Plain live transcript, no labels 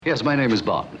Yes, my name is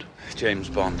Bond. James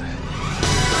Bond.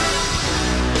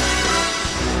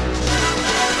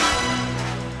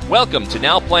 Welcome to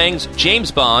Now Playing's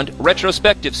James Bond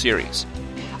retrospective series.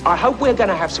 I hope we're going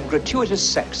to have some gratuitous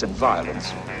sex and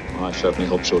violence. I certainly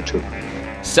hope so, too.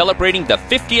 Celebrating the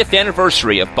 50th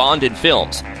anniversary of Bond in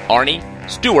films, Arnie,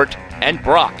 Stewart, and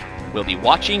Brock will be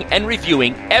watching and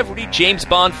reviewing every James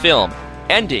Bond film,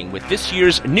 ending with this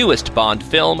year's newest Bond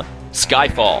film,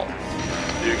 Skyfall.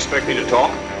 Do you expect me to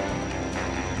talk?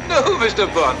 No, Mr.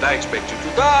 Bond, I expect you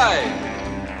to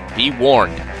die. Be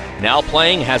warned, Now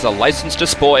Playing has a license to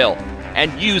spoil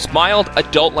and use mild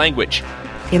adult language.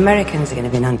 The Americans are going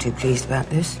to be none too pleased about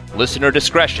this. Listener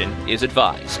discretion is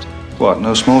advised. What,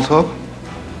 no small talk?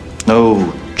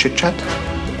 No chit-chat?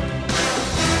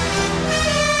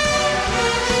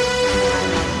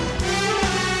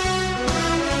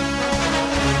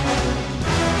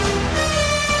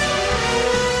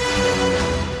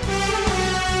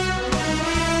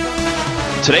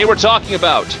 Today we're talking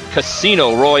about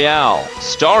Casino Royale,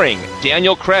 starring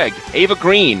Daniel Craig, Ava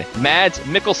Green, Mads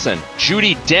Mikkelsen,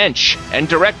 Judi Dench, and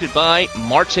directed by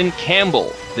Martin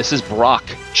Campbell. This is Brock,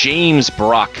 James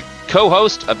Brock,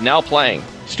 co-host of Now Playing.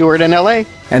 Stuart in L.A.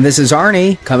 And this is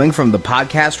Arnie, coming from the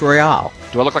Podcast Royale.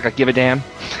 Do I look like I give a damn?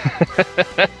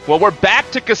 Well, we're back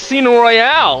to Casino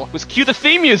Royale. Let's cue the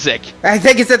theme music. I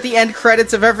think it's at the end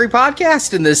credits of every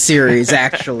podcast in this series,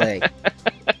 actually.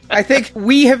 I think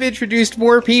we have introduced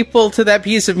more people to that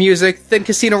piece of music than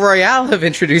Casino Royale have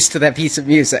introduced to that piece of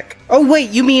music. Oh, wait,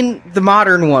 you mean the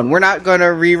modern one? We're not going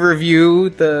to re-review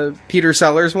the Peter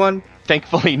Sellers one?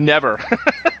 Thankfully, never.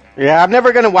 Yeah, I'm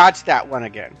never going to watch that one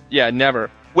again. Yeah,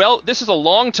 never. Well, this is a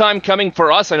long time coming for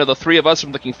us. I know the three of us are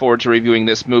looking forward to reviewing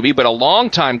this movie, but a long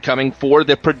time coming for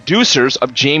the producers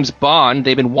of James Bond.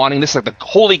 They've been wanting this like the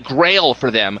holy grail for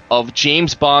them of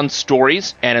James Bond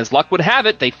stories, and as luck would have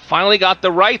it, they finally got the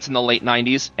rights in the late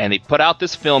 90s, and they put out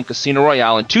this film, Casino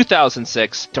Royale, in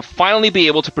 2006 to finally be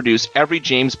able to produce every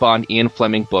James Bond Ian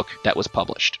Fleming book that was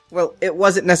published. Well, it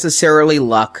wasn't necessarily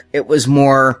luck. It was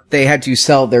more they had to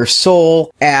sell their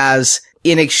soul as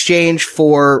in exchange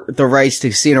for the rights to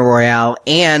Casino Royale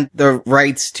and the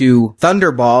rights to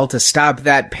Thunderball to stop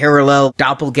that parallel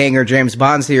doppelganger James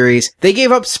Bond series, they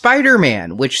gave up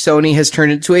Spider-Man, which Sony has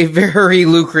turned into a very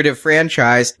lucrative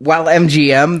franchise, while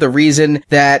MGM, the reason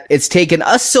that it's taken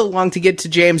us so long to get to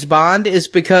James Bond is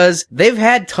because they've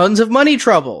had tons of money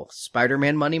trouble.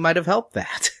 Spider-Man money might have helped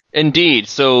that. Indeed.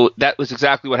 So that was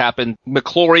exactly what happened.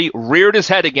 McClory reared his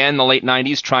head again in the late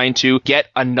 90s trying to get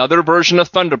another version of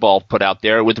Thunderball put out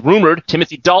there with rumored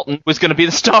Timothy Dalton was going to be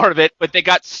the star of it, but they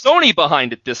got Sony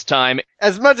behind it this time.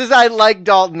 As much as I like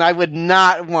Dalton, I would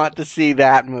not want to see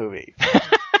that movie.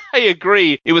 I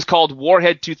agree. It was called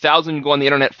Warhead 2000. You can go on the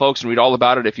internet, folks, and read all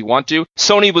about it if you want to.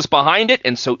 Sony was behind it,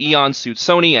 and so Eon sued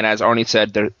Sony, and as Arnie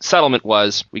said, their settlement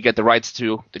was, we get the rights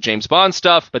to the James Bond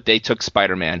stuff, but they took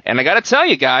Spider-Man. And I gotta tell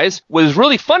you guys, what was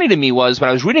really funny to me was, when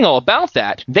I was reading all about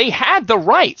that, they had the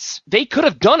rights. They could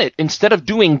have done it instead of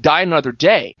doing Die Another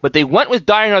Day, but they went with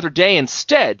Die Another Day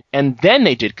instead, and then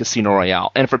they did Casino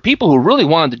Royale. And for people who really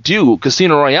wanted to do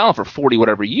Casino Royale for 40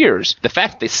 whatever years, the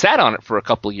fact that they sat on it for a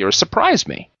couple of years surprised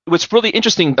me. What's really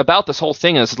interesting about this whole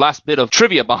thing is this last bit of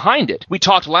trivia behind it. We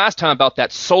talked last time about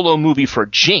that solo movie for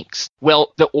Jinx.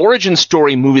 Well, the origin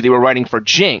story movie they were writing for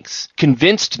Jinx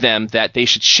convinced them that they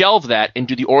should shelve that and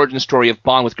do the origin story of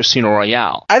Bond with Casino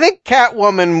Royale. I think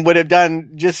Catwoman would have done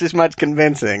just as much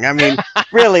convincing. I mean,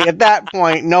 really, at that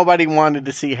point, nobody wanted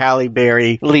to see Halle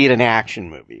Berry lead an action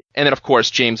movie. And then, of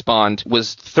course, James Bond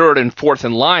was third and fourth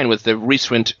in line with the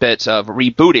recent bit of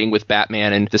rebooting with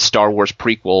Batman and the Star Wars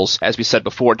prequels. As we said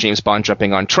before, James Bond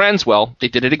jumping on trends. Well, they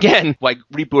did it again by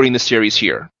rebooting the series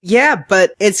here. Yeah,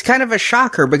 but it's kind of a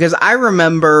shocker because I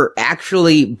remember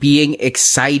actually being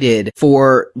excited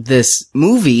for this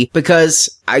movie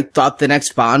because I thought the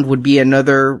next Bond would be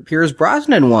another Pierce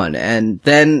Brosnan one. And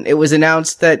then it was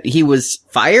announced that he was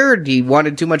fired. He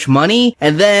wanted too much money.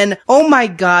 And then, oh my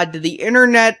God, did the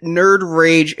internet nerd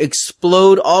rage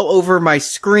explode all over my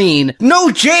screen. No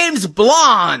James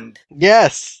Blonde!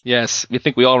 Yes. Yes, we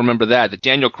think we all remember that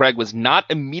Daniel Craig was not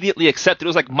immediately accepted. It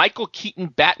was like Michael Keaton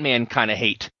Batman kind of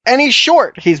hate. And he's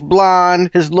short. He's blonde.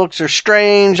 His looks are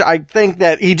strange. I think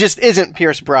that he just isn't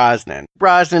Pierce Brosnan.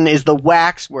 Brosnan is the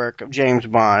waxwork of James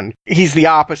Bond. He's the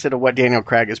opposite of what Daniel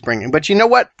Craig is bringing. But you know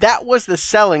what? That was the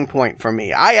selling point for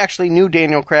me. I actually knew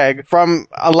Daniel Craig from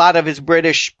a lot of his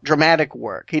British dramatic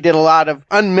work. He did a lot of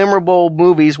unmemorable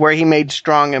movies where he made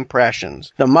strong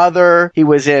impressions. The Mother, he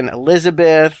was in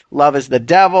Elizabeth, Love is the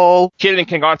Devil. Kid in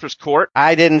King Arthur's Court.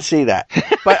 I didn't see that.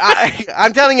 But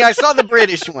I'm telling you, I saw the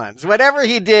British ones. Whatever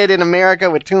he did did in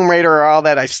America with Tomb Raider or all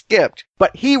that, I skipped.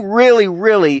 But he really,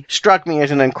 really struck me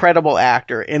as an incredible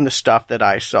actor in the stuff that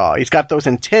I saw. He's got those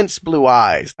intense blue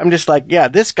eyes. I'm just like, yeah,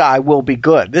 this guy will be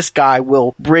good. This guy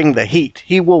will bring the heat.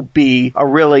 He will be a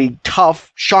really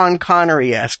tough Sean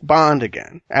Connery-esque Bond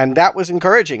again. And that was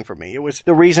encouraging for me. It was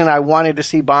the reason I wanted to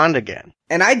see Bond again.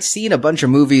 And I'd seen a bunch of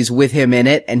movies with him in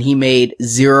it, and he made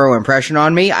zero impression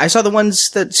on me. I saw the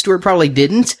ones that Stuart probably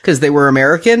didn't, because they were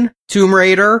American. Tomb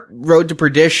Raider, Road to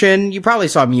Perdition, you probably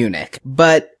saw Munich.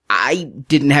 But I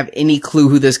didn't have any clue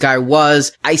who this guy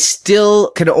was. I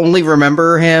still could only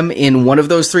remember him in one of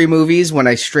those three movies when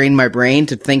I strained my brain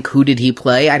to think who did he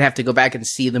play. I'd have to go back and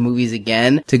see the movies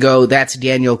again to go, that's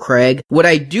Daniel Craig. What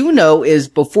I do know is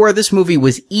before this movie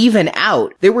was even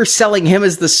out, they were selling him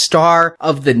as the star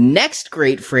of the next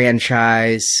great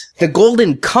franchise, The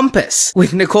Golden Compass,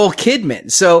 with Nicole Kidman.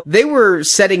 So they were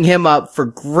setting him up for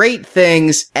great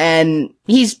things, and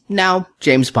he's now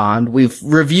James Bond. We've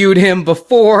reviewed him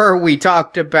before. We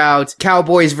talked about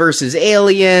Cowboys versus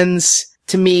Aliens.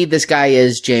 To me, this guy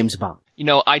is James Bond. You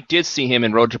know, I did see him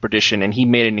in Road to Perdition, and he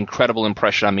made an incredible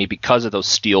impression on me because of those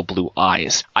steel blue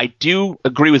eyes. I do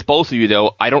agree with both of you,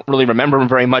 though. I don't really remember him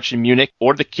very much in Munich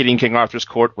or The Kid in King Arthur's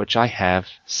Court, which I have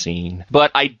seen. But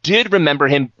I did remember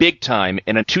him big time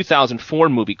in a 2004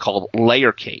 movie called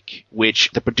Layer Cake,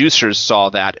 which the producers saw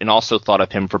that and also thought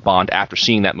of him for Bond after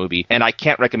seeing that movie. And I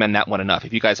can't recommend that one enough.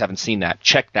 If you guys haven't seen that,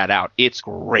 check that out. It's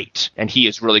great, and he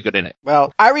is really good in it.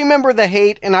 Well, I remember the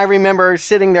hate, and I remember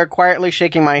sitting there quietly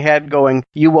shaking my head going,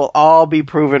 you will all be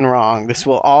proven wrong. This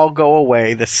will all go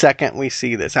away the second we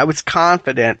see this. I was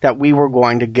confident that we were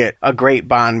going to get a great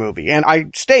Bond movie. And I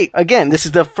state, again, this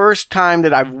is the first time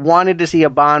that I've wanted to see a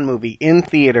Bond movie in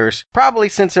theaters, probably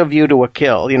since A View to a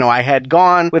Kill. You know, I had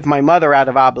gone with my mother out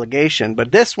of obligation,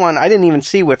 but this one I didn't even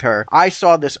see with her. I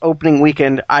saw this opening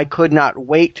weekend. I could not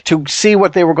wait to see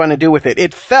what they were going to do with it.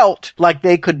 It felt like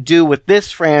they could do with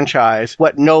this franchise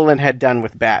what Nolan had done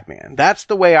with Batman. That's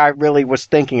the way I really was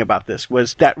thinking about this,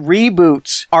 was that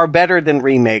reboots are better than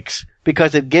remakes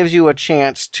because it gives you a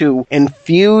chance to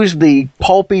infuse the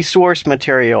pulpy source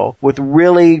material with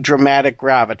really dramatic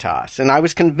gravitas. And I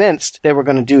was convinced they were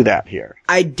going to do that here.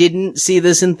 I didn't see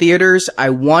this in theaters. I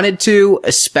wanted to,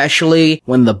 especially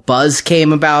when the buzz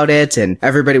came about it and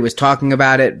everybody was talking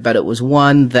about it, but it was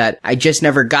one that I just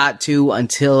never got to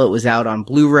until it was out on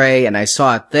Blu-ray and I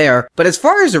saw it there. But as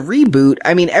far as a reboot,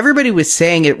 I mean, everybody was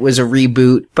saying it was a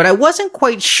reboot, but I wasn't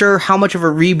quite sure how much of a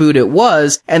reboot it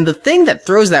was. And the thing that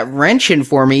throws that wrench in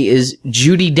for me is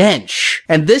Judi Dench.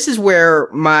 And this is where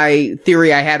my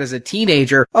theory I had as a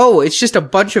teenager, oh, it's just a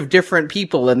bunch of different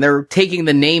people and they're taking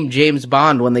the name James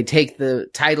Bond when they take the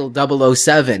title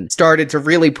 007, started to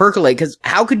really percolate, because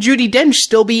how could Judi Dench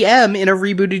still be M in a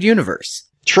rebooted universe?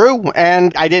 True,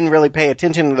 and I didn't really pay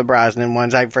attention to the Brosnan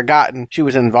ones. I'd forgotten she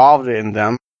was involved in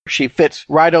them. She fits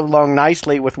right along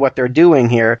nicely with what they're doing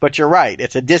here, but you're right,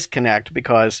 it's a disconnect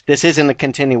because this isn't a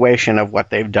continuation of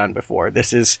what they've done before.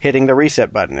 This is hitting the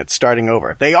reset button. It's starting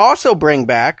over. They also bring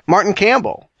back Martin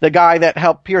Campbell, the guy that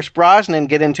helped Pierce Brosnan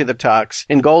get into the tux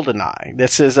in GoldenEye.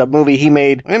 This is a movie he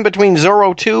made in between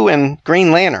Zorro 2 and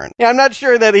Green Lantern. Yeah, I'm not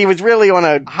sure that he was really on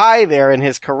a high there in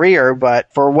his career,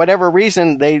 but for whatever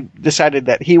reason, they decided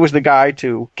that he was the guy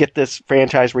to get this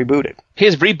franchise rebooted.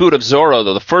 His reboot of Zorro,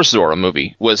 though, the first Zorro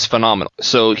movie, was phenomenal.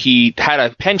 So he had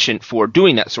a penchant for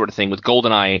doing that sort of thing with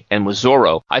GoldenEye and with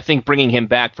Zorro. I think bringing him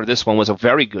back for this one was a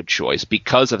very good choice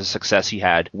because of the success he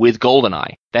had with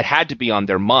GoldenEye. That had to be on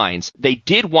their minds. They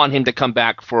did want him to come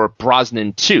back for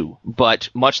Brosnan 2, but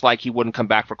much like he wouldn't come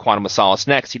back for Quantum of Solace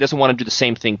next, he doesn't want to do the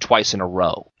same thing twice in a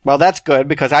row. Well, that's good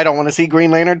because I don't want to see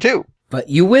Green Lantern 2. But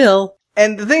you will.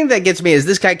 And the thing that gets me is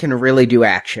this guy can really do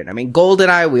action. I mean,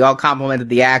 GoldenEye, we all complimented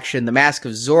the action. The Mask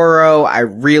of Zorro, I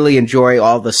really enjoy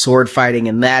all the sword fighting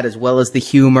in that as well as the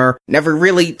humor. Never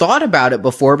really thought about it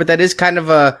before, but that is kind of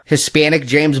a Hispanic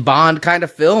James Bond kind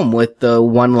of film with the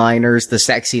one-liners, the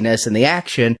sexiness, and the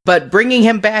action. But bringing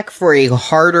him back for a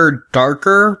harder,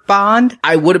 darker Bond,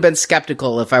 I would have been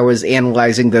skeptical if I was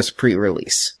analyzing this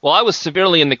pre-release. Well, I was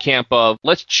severely in the camp of,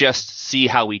 let's just see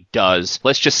how he does.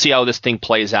 Let's just see how this thing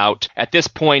plays out. At this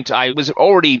point, I was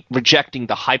already rejecting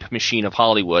the hype machine of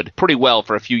Hollywood pretty well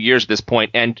for a few years at this point,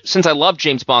 and since I love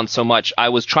James Bond so much, I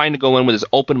was trying to go in with as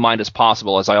open mind as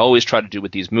possible, as I always try to do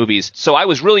with these movies. So I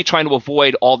was really trying to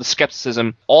avoid all the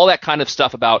skepticism, all that kind of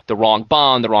stuff about the wrong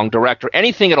Bond, the wrong director,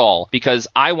 anything at all, because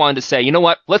I wanted to say, you know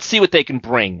what, let's see what they can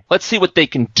bring. Let's see what they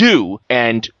can do,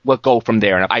 and we'll go from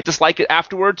there. And if I dislike it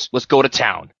afterwards, let's go to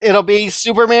town. It'll be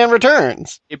Superman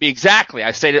Returns. It'd be exactly.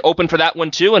 I stayed open for that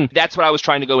one too, and that's what I was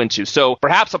trying to go into. so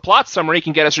perhaps a plot summary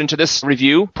can get us into this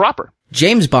review proper.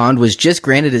 James Bond was just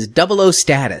granted his 00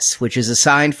 status, which is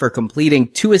assigned for completing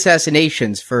 2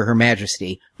 assassinations for Her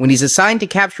Majesty, when he's assigned to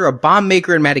capture a bomb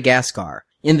maker in Madagascar.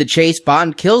 In the chase,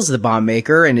 Bond kills the bomb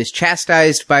maker and is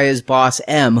chastised by his boss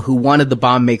M, who wanted the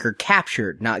bomb maker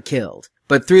captured, not killed.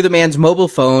 But through the man's mobile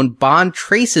phone, Bond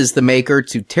traces the maker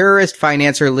to terrorist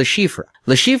financier Le Chiffre.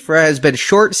 Le Chiffre has been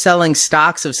short-selling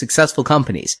stocks of successful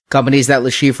companies that Le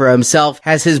Chiffre himself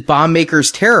has his bomb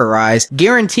makers terrorized,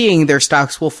 guaranteeing their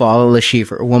stocks will fall and Le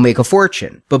Chiffre will make a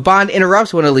fortune. But Bond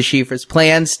interrupts one of Le Chiffre's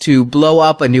plans to blow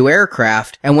up a new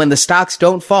aircraft, and when the stocks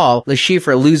don't fall, Le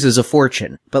Chiffre loses a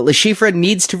fortune. But Le Chiffre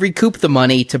needs to recoup the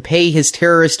money to pay his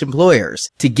terrorist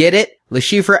employers. To get it, Le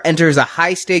Chiffre enters a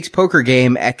high-stakes poker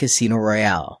game at Casino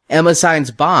Royale. Emma assigns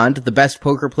Bond, the best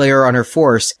poker player on her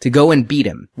force, to go and beat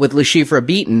him. With Le Chiffre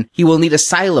beaten, he will need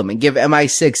asylum and give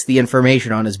MI6 the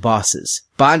information on his bosses.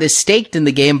 Bond is staked in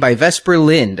the game by Vesper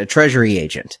Lynd, a treasury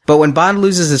agent. But when Bond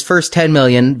loses his first 10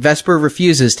 million, Vesper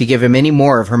refuses to give him any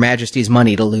more of Her Majesty's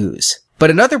money to lose. But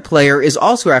another player is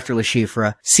also after Le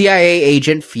Chiffre, CIA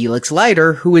agent Felix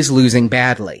Leiter, who is losing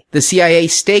badly. The CIA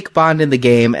stake Bond in the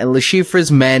game, and Le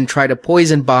Chiffre's men try to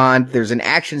poison Bond. There's an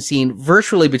action scene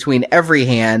virtually between every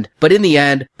hand, but in the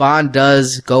end, Bond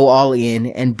does go all in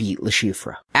and beat Le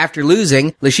Chiffre. After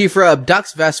losing, Le Chiffre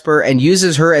abducts Vesper and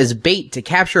uses her as bait to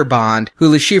capture Bond, who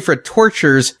Le Chiffre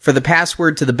tortures for the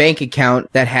password to the bank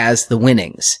account that has the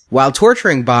winnings. While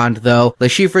torturing Bond, though, Le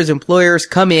Chiffre's employers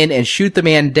come in and shoot the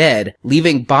man dead,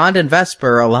 leaving Bond and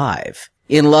Vesper alive.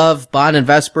 In love, Bond and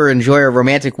Vesper enjoy a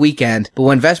romantic weekend, but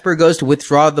when Vesper goes to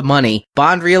withdraw the money,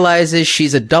 Bond realizes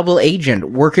she's a double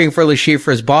agent working for Le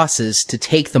Chiffre's bosses to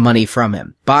take the money from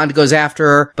him. Bond goes after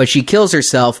her, but she kills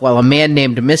herself while a man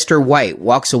named Mr. White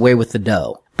walks away with the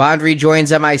dough. Bond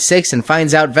rejoins MI6 and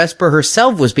finds out Vesper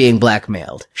herself was being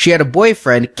blackmailed. She had a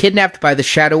boyfriend kidnapped by the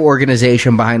shadow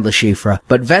organization behind Le Chiffre,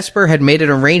 but Vesper had made an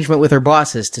arrangement with her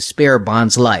bosses to spare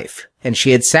Bond's life, and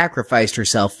she had sacrificed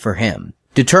herself for him.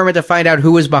 Determined to find out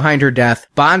who was behind her death,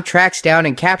 Bond tracks down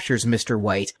and captures Mr.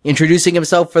 White, introducing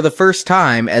himself for the first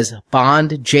time as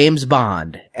Bond James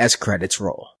Bond as credits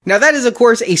roll. Now that is, of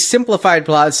course, a simplified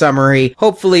plot summary.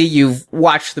 Hopefully you've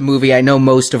watched the movie. I know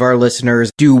most of our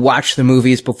listeners do watch the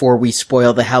movies before we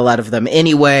spoil the hell out of them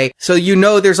anyway. So you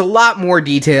know there's a lot more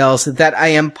details that I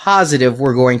am positive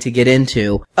we're going to get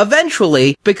into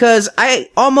eventually, because I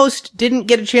almost didn't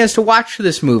get a chance to watch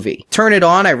this movie. Turn it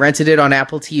on. I rented it on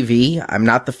Apple TV. I'm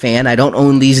not the fan. I don't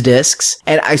own these discs.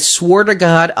 And I swore to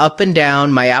God up and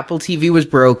down my Apple TV was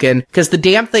broken because the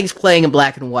damn thing's playing in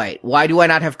black and white. Why do I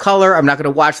not have color? I'm not going to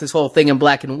watch this whole thing in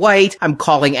black and white. I'm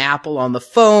calling Apple on the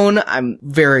phone. I'm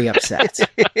very upset.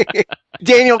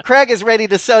 Daniel Craig is ready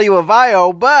to sell you a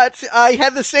Vio, but I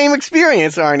had the same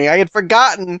experience, Arnie. I had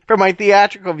forgotten from my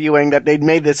theatrical viewing that they'd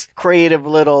made this creative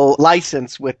little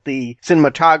license with the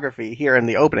cinematography here in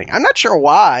the opening. I'm not sure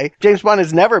why. James Bond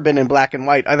has never been in black and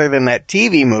white other than that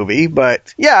TV movie,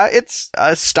 but yeah, it's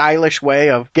a stylish way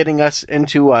of getting us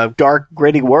into a dark,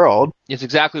 gritty world. It's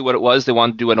exactly what it was. They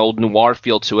wanted to do an old noir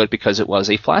feel to it because it was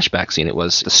a flashback scene. It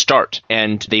was the start.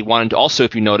 And they wanted to also,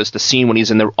 if you notice, the scene when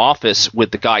he's in the office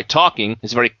with the guy talking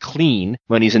is very clean.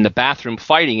 When he's in the bathroom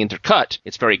fighting intercut,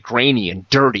 it's very grainy and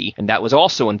dirty. And that was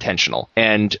also intentional.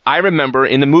 And I remember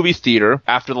in the movie theater,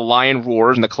 after the lion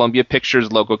roars and the Columbia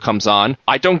Pictures logo comes on,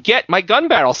 I don't get my gun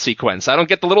barrel sequence. I don't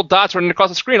get the little dots running across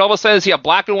the screen. All of a sudden, I see a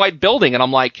black and white building. And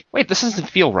I'm like, wait, this doesn't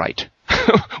feel right.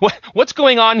 What's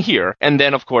going on here? And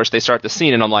then, of course, they start the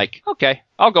scene, and I'm like, okay,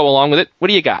 I'll go along with it. What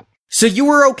do you got? So you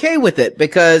were okay with it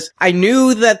because I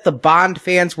knew that the Bond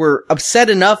fans were upset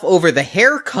enough over the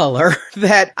hair color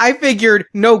that I figured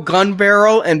no gun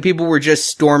barrel and people were just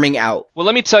storming out. Well,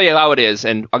 let me tell you how it is,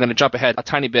 and I'm going to jump ahead a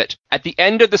tiny bit. At the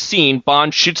end of the scene,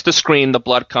 Bond shoots the screen, the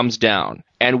blood comes down.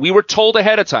 And we were told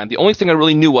ahead of time, the only thing I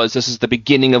really knew was this is the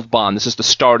beginning of Bond. This is the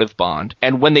start of Bond.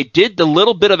 And when they did the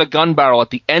little bit of a gun barrel at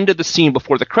the end of the scene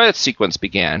before the credits sequence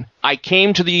began, I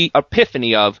came to the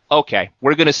epiphany of, okay,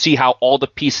 we're going to see how all the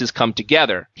pieces come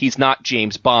together. He's not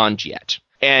James Bond yet.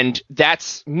 And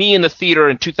that's me in the theater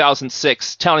in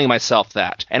 2006 telling myself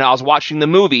that. And I was watching the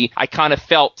movie, I kind of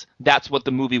felt that's what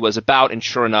the movie was about, and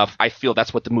sure enough, I feel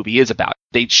that's what the movie is about.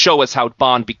 They show us how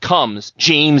Bond becomes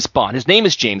James Bond. His name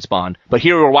is James Bond, but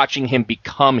here we're watching him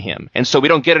become him. And so we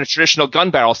don't get a traditional gun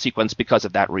barrel sequence because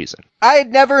of that reason. I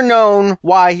had never known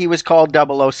why he was called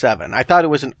 007. I thought it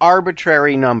was an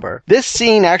arbitrary number. This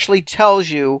scene actually tells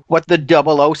you what the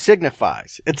 00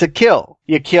 signifies. It's a kill.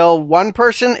 You kill one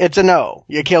person, it's an O.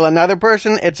 You kill another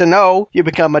person, it's an O. You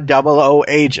become a 00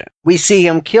 agent. We see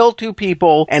him kill two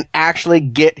people and actually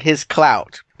get his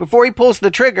clout. before he pulls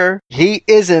the trigger, he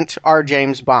isn't our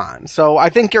James Bond. So I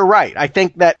think you're right. I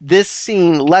think that this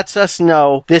scene lets us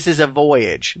know this is a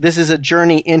voyage. This is a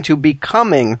journey into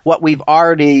becoming what we've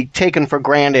already taken for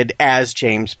granted as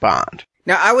James Bond.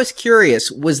 Now, I was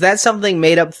curious, was that something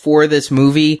made up for this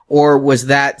movie, or was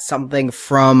that something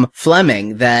from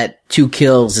Fleming that 2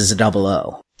 kills is a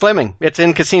 00? Fleming. It's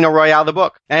in Casino Royale, the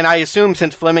book. And I assume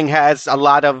since Fleming has a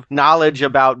lot of knowledge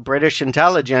about British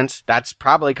intelligence, that's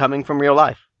probably coming from real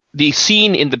life. The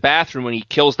scene in the bathroom when he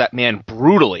kills that man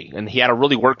brutally, and he had to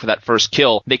really work for that first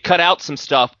kill, they cut out some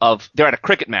stuff of, they're at a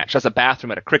cricket match. That's a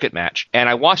bathroom at a cricket match. And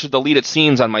I watched the deleted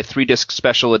scenes on my 3-disc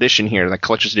special edition here, the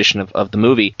collector's edition of the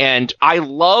movie. And I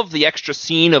love the extra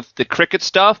scene of the cricket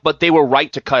stuff, but they were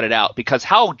right to cut it out, because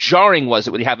how jarring was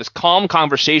it when you have this calm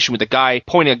conversation with the guy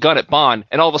pointing a gun at Bond,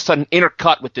 and all of a sudden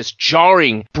intercut with this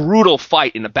jarring, brutal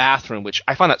fight in the bathroom, which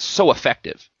I found that so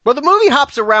effective. Well, the movie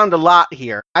hops around a lot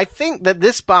here. I think that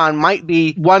this Bond might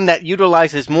be one that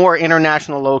utilizes more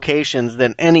international locations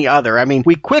than any other. I mean,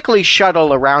 we quickly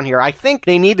shuttle around here. I think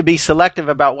they need to be selective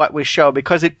about what we show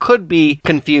because it could be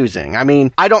confusing. I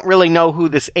mean, I don't really know who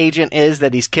this agent is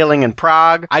that he's killing in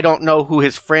Prague. I don't know who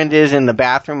his friend is in the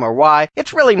bathroom or why.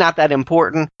 It's really not that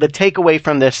important. The takeaway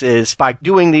from this is by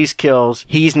doing these kills,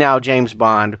 he's now James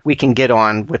Bond. We can get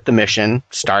on with the mission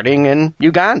starting in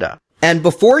Uganda. And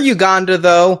before Uganda,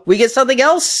 though, we get something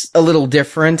else a little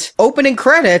different. Opening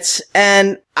credits,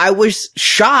 and I was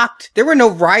shocked. There were no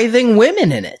writhing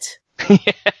women in it.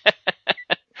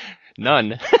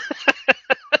 None.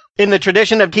 In the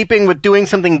tradition of keeping with doing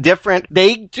something different,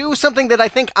 they do something that I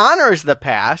think honors the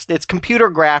past. It's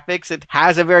computer graphics. It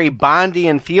has a very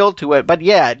Bondian feel to it. But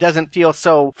yeah, it doesn't feel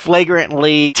so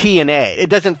flagrantly TNA.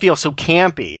 It doesn't feel so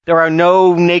campy. There are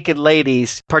no naked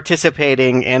ladies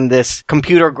participating in this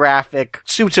computer graphic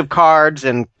suits of cards,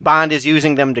 and Bond is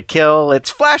using them to kill. It's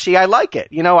flashy. I like it.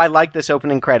 You know, I like this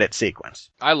opening credit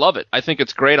sequence. I love it. I think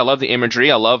it's great. I love the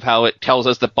imagery. I love how it tells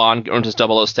us that Bond earns his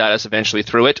 00 status eventually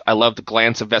through it. I love the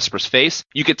glance of Vesper's face.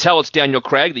 You could tell it's Daniel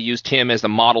Craig. They used him as the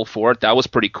model for it. That was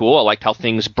pretty cool. I liked how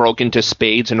things broke into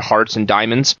spades and hearts and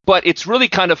diamonds. But it's really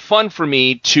kind of fun for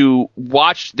me to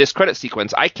watch this credit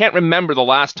sequence. I can't remember the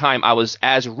last time I was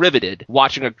as riveted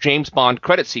watching a James Bond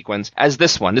credit sequence as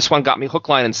this one. This one got me hook,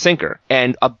 line, and sinker.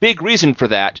 And a big reason for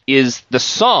that is the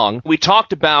song we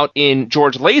talked about in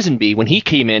George Lazenby when he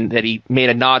came in, that he made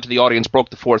a nod to the audience,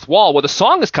 broke the fourth wall. Well, the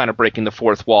song is kind of breaking the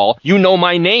fourth wall. You Know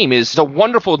My Name is a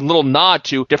wonderful little nod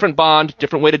to different Bond,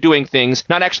 different way to doing things,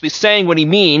 not actually saying what he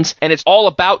means, and it's all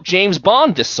about James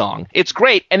Bond, this song. It's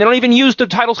great, and they don't even use the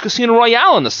titles Casino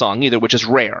Royale in the song either, which is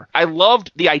rare. I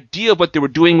loved the idea of what they were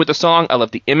doing with the song, I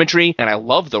loved the imagery, and I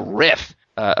love the riff.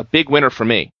 A big winner for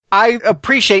me. I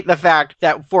appreciate the fact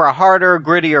that for a harder,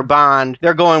 grittier Bond,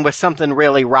 they're going with something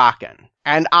really rockin'.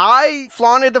 And I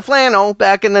flaunted the flannel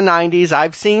back in the 90s.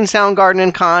 I've seen Soundgarden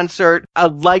in concert. I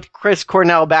liked Chris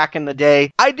Cornell back in the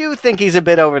day. I do think he's a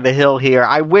bit over the hill here.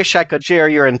 I wish I could share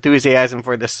your enthusiasm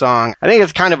for this song. I think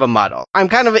it's kind of a muddle. I'm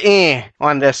kind of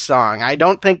on this song. I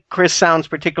don't think Chris sounds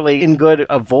particularly in good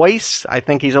a voice. I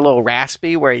think he's a little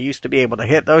raspy where he used to be able to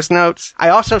hit those notes. I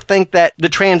also think that the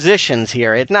transitions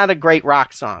here, it's not a great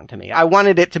rock song to me. I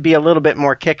wanted it to be a little bit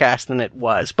more kick-ass than it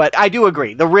was. But I do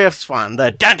agree. The riff's fun.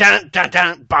 The dun-dun-dun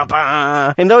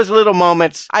in those little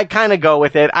moments, I kind of go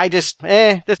with it. I just,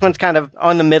 this one's kind of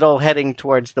on the middle, heading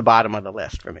towards the bottom of the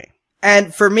list for me.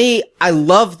 And for me, I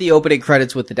love the opening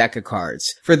credits with the deck of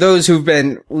cards. For those who've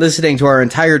been listening to our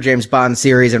entire James Bond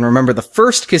series and remember the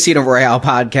first Casino Royale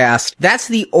podcast, that's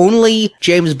the only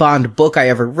James Bond book I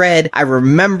ever read. I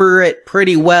remember it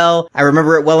pretty well. I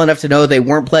remember it well enough to know they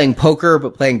weren't playing poker,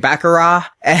 but playing Baccarat.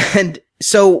 And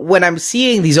so when I'm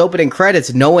seeing these opening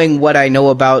credits, knowing what I know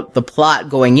about the plot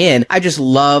going in, I just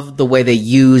love the way they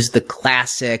use the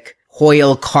classic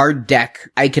Hoyle card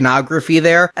deck iconography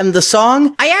there. And the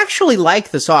song, I actually like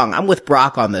the song. I'm with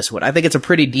Brock on this one. I think it's a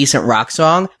pretty decent rock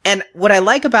song. And what I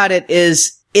like about it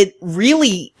is it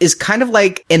really is kind of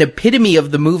like an epitome of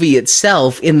the movie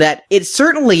itself in that it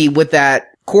certainly, with that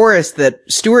chorus that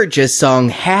Stuart just sung,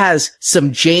 has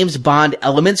some James Bond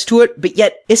elements to it, but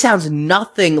yet it sounds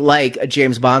nothing like a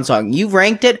James Bond song. You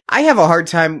ranked it. I have a hard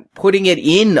time putting it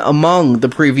in among the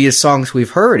previous songs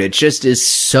we've heard. It just is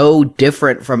so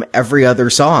different from every other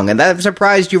song. And I'm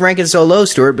surprised you rank it so low,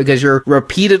 Stuart, because you're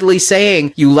repeatedly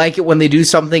saying you like it when they do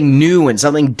something new and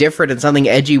something different and something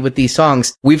edgy with these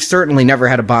songs. We've certainly never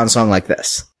had a Bond song like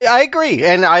this. I agree,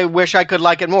 and I wish I could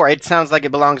like it more. It sounds like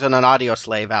it belongs on an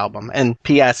Audioslave album. And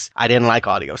P.S., I didn't like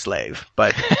Audioslave,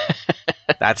 but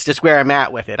that's just where I'm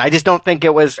at with it. I just don't think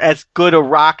it was as good a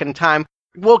rock in time.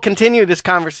 We'll continue this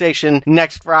conversation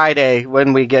next Friday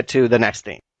when we get to the next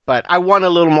theme. But I want a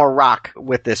little more rock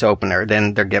with this opener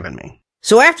than they're giving me.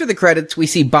 So after the credits, we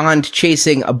see Bond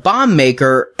chasing a bomb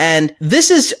maker, and this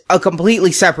is a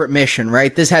completely separate mission,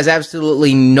 right? This has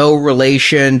absolutely no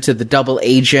relation to the double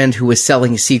agent who was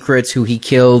selling secrets, who he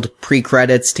killed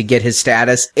pre-credits to get his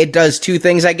status. It does two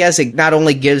things, I guess. It not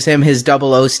only gives him his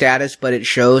 00 status, but it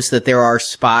shows that there are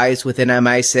spies within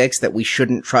MI6 that we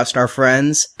shouldn't trust our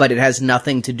friends, but it has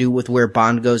nothing to do with where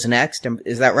Bond goes next.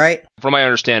 Is that right? From my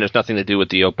understanding, it's nothing to do with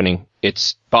the opening.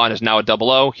 It's Bond is now a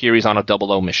 00. Here he's on a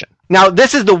 00 mission. Now,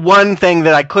 this is the one thing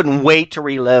that I couldn't wait to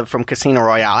relive from Casino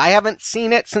Royale. I haven't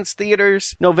seen it since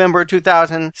theaters, November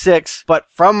 2006, but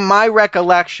from my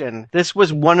recollection, this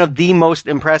was one of the most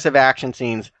impressive action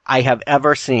scenes I have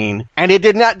ever seen, and it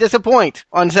did not disappoint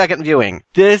on second viewing.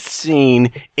 This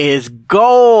scene is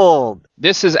gold!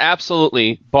 This is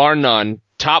absolutely, bar none,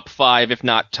 top 5, if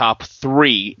not top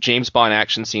 3 James Bond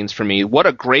action scenes for me. What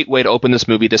a great way to open this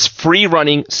movie. This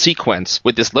free-running sequence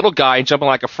with this little guy jumping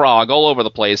like a frog all over the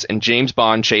place and James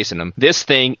Bond chasing him. This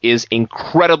thing is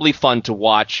incredibly fun to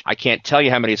watch. I can't tell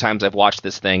you how many times I've watched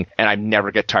this thing, and I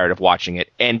never get tired of watching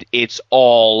it. And it's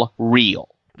all real.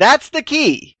 That's the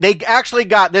key. They actually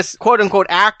got this quote-unquote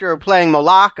actor playing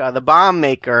Molaka, the bomb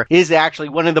maker, is actually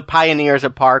one of the pioneers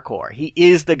of parkour. He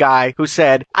is the guy who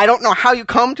said, I don't know how you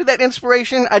come to that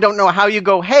inspiration. I don't know how you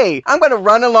go, hey, I'm going to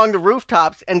run along the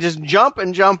rooftops and just jump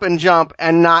and jump and jump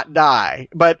and not die.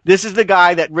 But this is the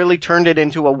guy that really turned it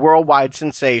into a worldwide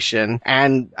sensation.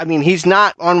 And, I mean, he's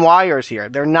not on wires here.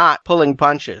 They're not pulling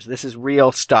punches. This is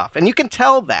real stuff. And you can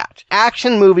tell that.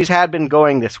 Action movies had been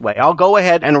going this way. I'll go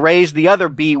ahead and raise the other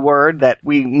B word that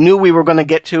we knew we were going to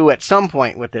get to at some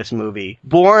point with this movie.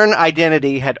 Bourne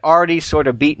Identity had already sort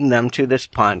of beaten them to this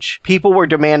punch. People were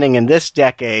demanding in this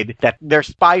decade that their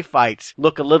spy fights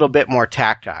look a little bit more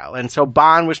tactile. And so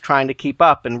Bond was trying to keep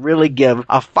up and really give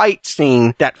a fight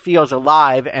scene that feels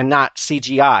alive and not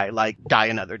CGI like Die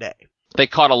Another Day. They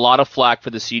caught a lot of flack for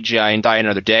the CGI in Die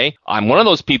Another Day. I'm one of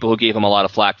those people who gave him a lot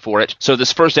of flack for it. So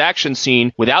this first action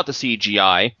scene without the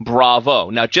CGI, bravo.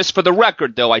 Now, just for the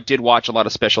record, though, I did watch a lot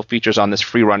of special features on this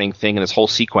free-running thing and this whole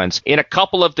sequence. In a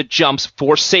couple of the jumps,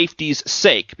 for safety's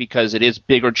sake, because it is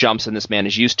bigger jumps than this man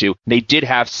is used to, they did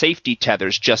have safety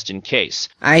tethers just in case.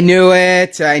 I knew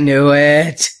it.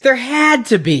 There had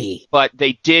to be. But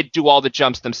they did do all the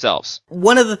jumps themselves.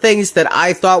 One of the things that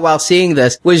I thought while seeing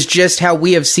this was just how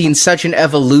we have seen such an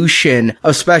evolution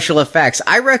of special effects.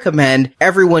 I recommend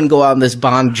everyone go on this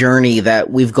Bond journey that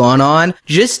we've gone on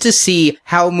just to see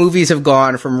how movies have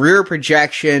gone from rear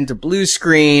projection to blue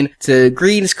screen to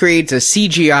green screen to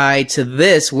CGI to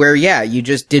this where, yeah, you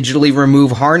just digitally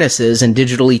remove harnesses and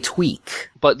digitally tweak.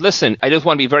 But listen, I just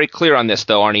want to be very clear on this,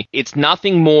 though, Arnie. It's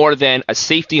nothing more than a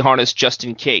safety harness just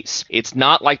in case. It's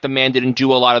not like the man didn't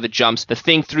do a lot of the jumps. The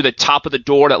thing through the top of the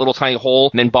door, that little tiny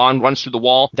hole, and then Bond runs through the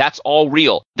wall, that's all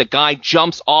real. The guy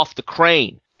jumps off the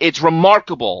crane. It's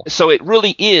remarkable. So it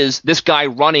really is this guy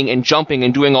running and jumping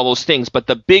and doing all those things. But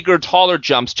the bigger, taller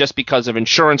jumps, just because of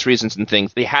insurance reasons and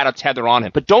things, they had a tether on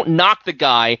him. But don't knock the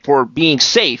guy for being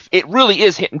safe. It really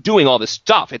is him doing all this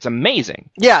stuff. It's amazing.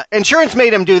 Yeah, insurance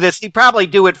made him do this. He'd probably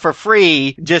do it for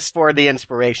free just for the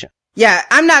inspiration. Yeah,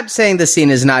 I'm not saying the scene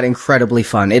is not incredibly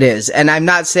fun. It is. And I'm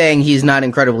not saying he's not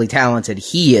incredibly talented.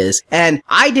 He is. And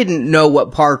I didn't know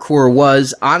what parkour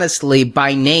was, honestly,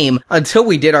 by name until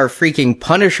we did our freaking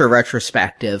Punisher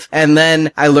retrospective. And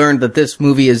then I learned that this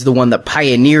movie is the one that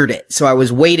pioneered it. So I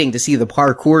was waiting to see the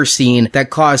parkour scene that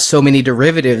caused so many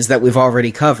derivatives that we've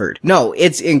already covered. No,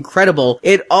 it's incredible.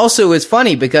 It also is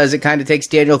funny because it kind of takes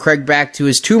Daniel Craig back to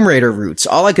his Tomb Raider roots.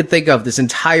 All I could think of this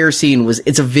entire scene was,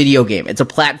 it's a video game. It's a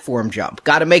platform jump.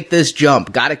 Gotta make this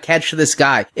jump. Gotta catch this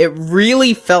guy. It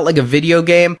really felt like a video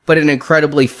game, but an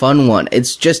incredibly fun one.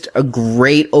 It's just a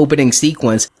great opening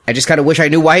sequence. I just kind of wish I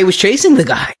knew why he was chasing the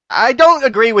guy. I don't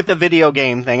agree with the video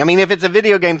game thing. I mean, if it's a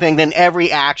video game thing, then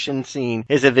every action scene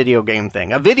is a video game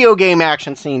thing. A video game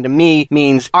action scene to me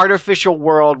means artificial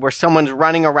world where someone's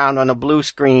running around on a blue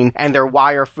screen and their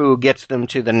wire fu gets them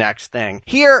to the next thing.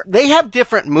 Here, they have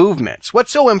different movements.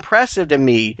 What's so impressive to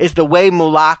me is the way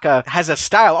Mulaka has a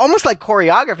style, almost like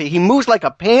choreography. He moves like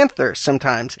a panther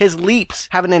sometimes. His leaps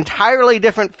have an entirely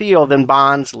different feel than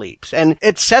Bond's leaps, and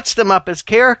it sets them up as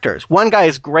characters. One guy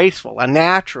is graceful, a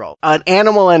natural, an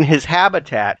animal in his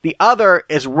habitat. The other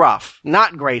is rough,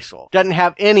 not graceful, doesn't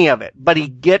have any of it, but he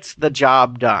gets the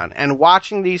job done. And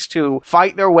watching these two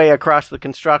fight their way across the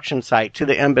construction site to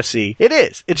the embassy,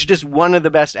 it's just one of the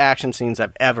best action scenes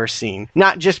I've ever seen.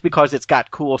 Not just because it's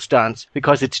got cool stunts,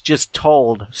 because it's just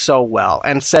told so well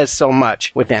and says so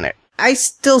much within it. I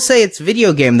still say it's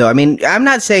video game, though. I mean, I'm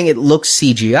not saying it looks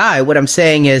CGI. What I'm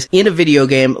saying is, in a video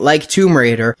game like Tomb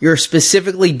Raider, you're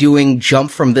specifically doing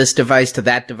jump from this device to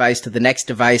that device to the next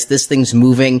device. This thing's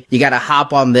moving. You gotta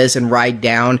hop on this and ride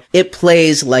down. It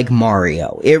plays like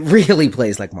Mario. It really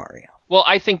plays like Mario. Well,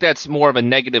 I think that's more of a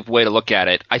negative way to look at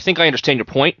it. I think I understand your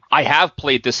point. I have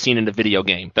played this scene in a video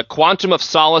game. The Quantum of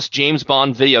Solace James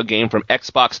Bond video game from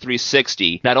Xbox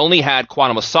 360 not only had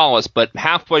Quantum of Solace, but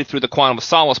halfway through the Quantum of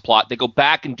Solace plot, they go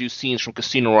back and do scenes from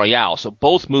Casino Royale. So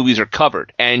both movies are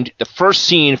covered. And the first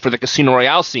scene for the Casino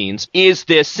Royale scenes is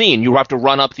this scene. You have to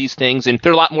run up these things, and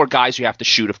there are a lot more guys you have to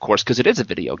shoot, of course, because it is a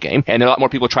video game, and there are a lot more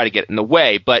people try to get in the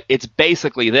way, but it's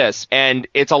basically this, and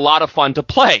it's a lot of fun to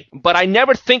play. But I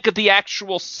never think of the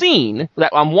actual scene that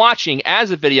I'm watching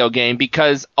as a video game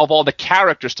because of all the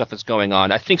character stuff that's going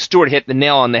on. I think Stuart hit the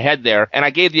nail on the head there, and I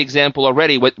gave the example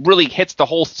already. What really hits the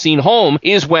whole scene home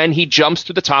is when he jumps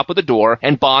through the top of the door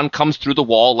and Bond comes through the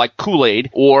wall like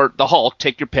Kool-Aid or the Hulk,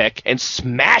 take your pick, and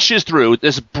smashes through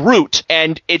this brute,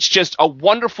 and it's just a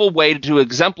wonderful way to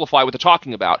exemplify what they're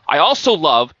talking about. I also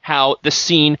love how the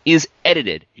scene is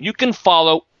edited. You can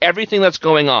follow everything that's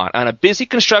going on a busy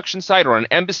construction site or an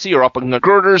embassy or up on the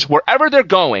girders, wherever they're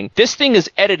going. This thing is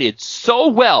edited so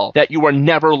well that you are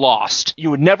never lost.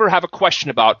 You would never have a question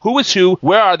about who is who,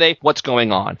 where are they, what's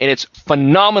going on. And it's a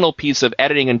phenomenal piece of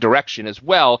editing and direction as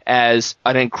well as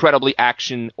an incredibly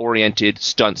action-oriented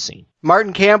stunt scene.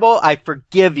 Martin Campbell, I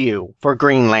forgive you for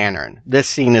Green Lantern. This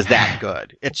scene is that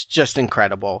good. It's just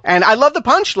incredible. And I love the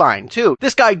punchline, too.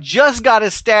 This guy just got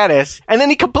his status, and then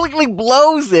he completely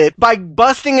blows it by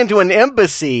busting into an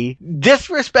embassy,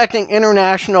 disrespecting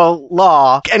international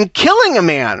law, and killing a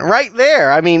man right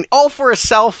there. I mean, all for a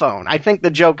cell phone. I think the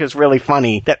joke is really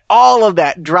funny that all of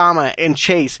that drama and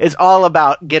chase is all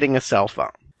about getting a cell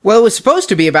phone. Well, it was supposed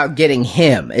to be about getting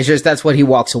him. It's just that's what he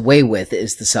walks away with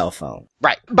is the cell phone.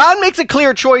 Right. Bond makes a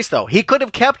clear choice, though. He could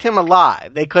have kept him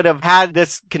alive. They could have had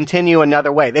this continue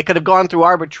another way. They could have gone through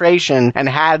arbitration and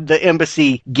had the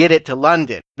embassy get it to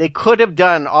London. They could have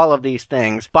done all of these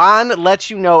things. Bond lets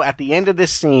you know at the end of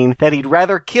this scene that he'd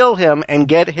rather kill him and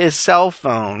get his cell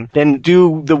phone than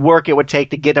do the work it would take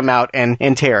to get him out and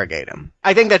interrogate him.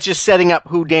 I think that's just setting up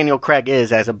who Daniel Craig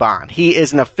is as a Bond. He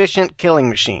is an efficient killing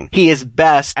machine. He is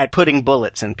best at putting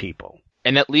bullets in people.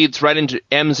 And that leads right into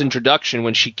M's introduction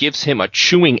when she gives him a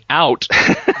chewing out.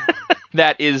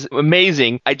 That is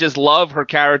amazing. I just love her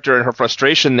character and her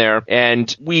frustration there.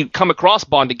 And we come across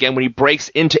Bond again when he breaks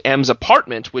into M's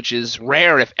apartment, which is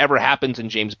rare if ever happens in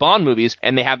James Bond movies.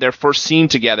 And they have their first scene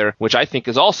together, which I think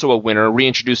is also a winner,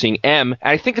 reintroducing M.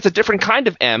 And I think it's a different kind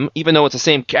of M, even though it's the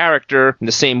same character and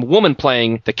the same woman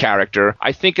playing the character.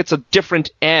 I think it's a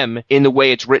different M in the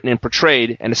way it's written and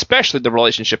portrayed. And especially the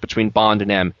relationship between Bond and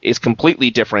M is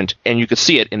completely different. And you could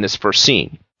see it in this first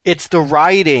scene. It's the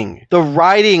writing. The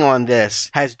writing on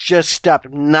this has just stepped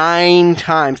 9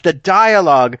 times. The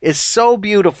dialogue is so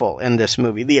beautiful in this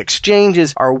movie. The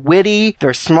exchanges are witty,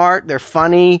 they're smart, they're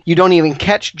funny. You don't even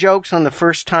catch jokes on the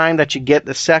first time that you get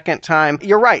the second time.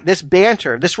 You're right, this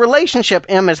banter, this relationship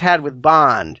M has had with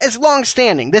Bond is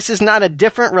long-standing. This is not a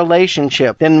different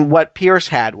relationship than what Pierce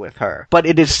had with her. But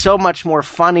it is so much more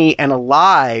funny and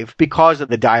alive because of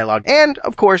the dialogue. And,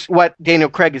 of course, what Daniel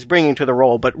Craig is bringing to the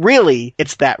role. But really,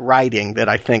 it's that writing that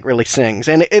I think really sings.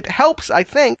 And it helps, I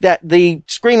think, that the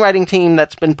screenwriting team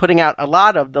that's been putting out a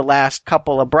lot of the last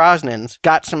couple of Brosnans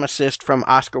got some assist from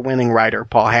Oscar-winning writer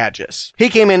Paul Haggis. He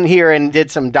came in here and did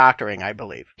some doctoring, I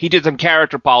believe. He did some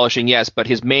character polishing, yes, but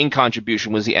his main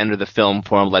contribution was the end of the film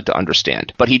for him led to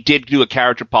understand. But he did do a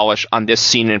character polish on this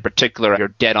scene in particular. You're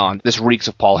dead on. This reeks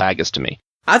of Paul Haggis to me.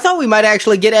 I thought we might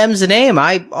actually get M's name.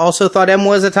 I also thought M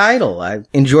was a title. I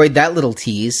enjoyed that little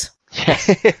tease.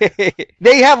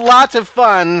 They have lots of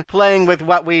fun playing with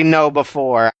what we know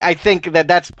before. I think that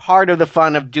that's part of the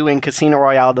fun of doing Casino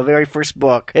Royale, the very first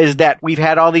book, is that we've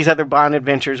had all these other Bond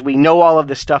adventures. We know all of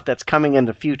the stuff that's coming in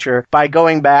the future. By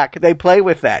going back, they play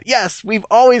with that. Yes, we've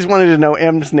always wanted to know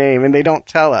M's name, and they don't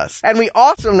tell us. And we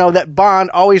also know that Bond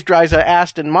always drives a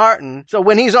Aston Martin, so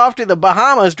when he's off to the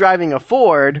Bahamas driving a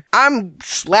Ford, I'm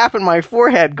slapping my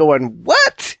forehead going,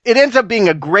 what? It ends up being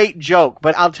a great joke,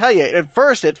 but I'll tell you, at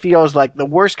first it feels like the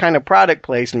worst kind of product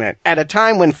placement at a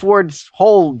time when Ford's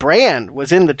whole brand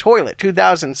was in the toilet,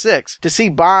 2006. To see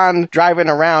Bond driving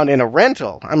around in a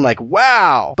rental, I'm like,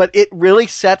 wow. But it really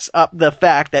sets up the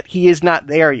fact that he is not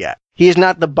there yet. He is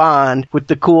not the Bond with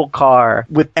the cool car,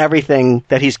 with everything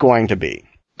that he's going to be.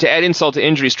 to add insult to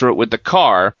injury, Stuart, with the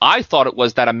car, I thought it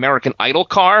was that American Idol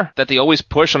car that they always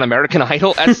push on American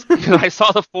Idol. I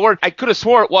saw the Ford. I could have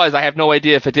swore it was. I have no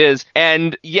idea if it is.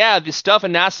 And yeah, the stuff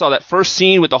in Nassau, that first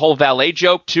scene with the whole valet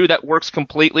joke, too, that works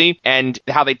completely. And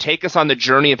how they take us on the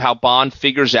journey of how Bond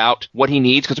figures out what he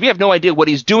needs, because we have no idea what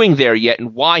he's doing there yet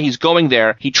and why he's going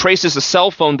there. He traces a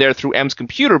cell phone there through M's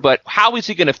computer, but how is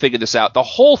he going to figure this out? The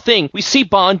whole thing, we see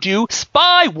Bond do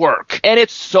spy work. And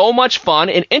it's so much fun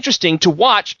and interesting to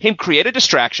watch him create a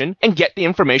distraction and get the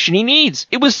information he needs.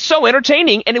 It was so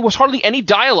entertaining, and it was hardly any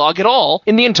dialogue at all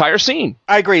in the entire scene.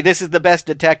 I agree. This is the best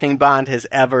detecting Bond has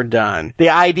ever done. The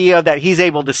idea that he's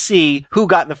able to see who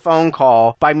got the phone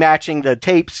call by matching the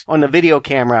tapes on the video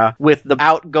camera with the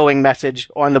outgoing message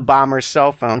on the bomber's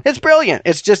cell phone. It's brilliant.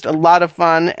 It's just a lot of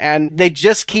fun, and they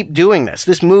just keep doing this.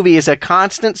 This movie is a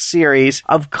constant series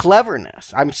of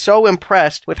cleverness. I'm so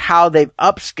impressed with how they've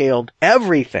upscaled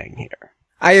everything here.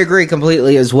 I agree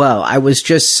completely as well. I was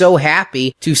just so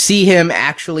happy to see him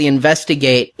actually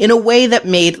investigate in a way that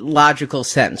made logical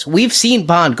sense. We've seen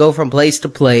Bond go from place to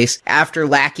place after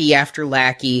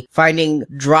lackey, finding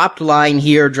dropped line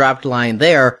here, dropped line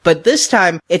there. But this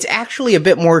time, it's actually a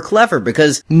bit more clever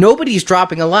because nobody's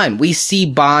dropping a line. We see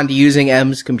Bond using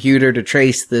M's computer to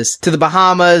trace this to the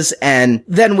Bahamas, and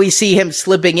then we see him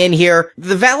slipping in here.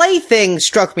 The valet thing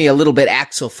struck me a little bit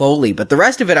Axel Foley, but the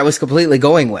rest of it I was completely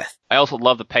going with. I also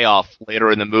love the payoff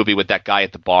later in the movie with that guy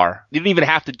at the bar. They didn't even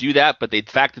have to do that, but the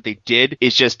fact that they did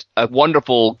is just a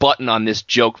wonderful button on this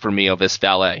joke for me of this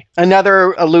valet.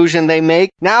 Another illusion they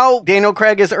make. Now Daniel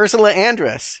Craig is Ursula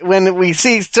Andress. When we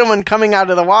see someone coming out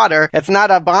of the water, it's not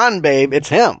a Bond babe, it's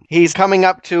him. He's coming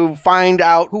up to find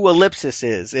out who Ellipsis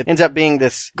is. It ends up being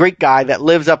this Greek guy that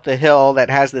lives up the hill that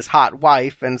has this hot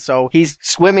wife, and so he's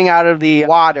swimming out of the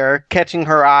water, catching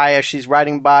her eye as she's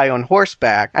riding by on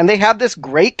horseback, and they have this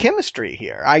great chemistry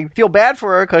here. I feel bad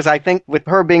for her because I think with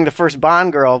her being the first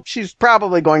Bond girl, she's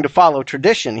probably going to follow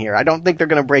tradition here. I don't think they're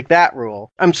going to break that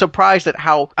rule. I'm surprised at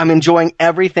how I'm enjoying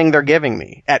everything they're giving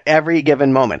me at every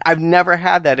given moment. I've never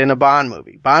had that in a Bond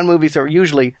movie. Bond movies are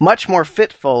usually much more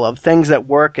fitful of things that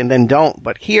work and then don't,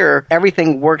 but here,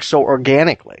 everything works so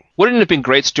organically. Wouldn't it have been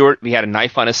great, Stuart, if he had a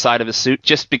knife on his side of his suit?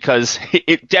 Just because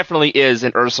it definitely is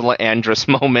an Ursula Andress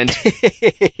moment.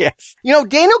 Yes. You know,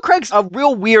 Daniel Craig's a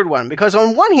real weird one because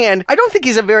on one hand, I don't think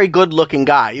he's a very good-looking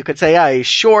guy. You could say, yeah, he's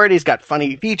short, he's got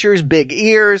funny features, big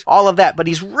ears, all of that, but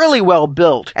he's really well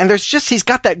built. And he's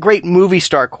got that great movie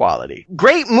star quality.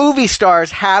 Great movie stars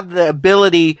have the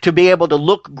ability to be able to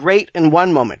look great in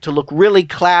one moment, to look really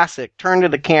classic, turn to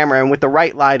the camera and with the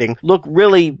right lighting, look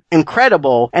really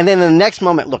incredible, and then in the next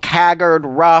moment look haggard,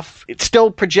 rough. It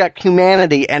still project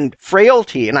humanity and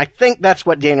frailty, and I think that's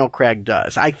what Daniel Craig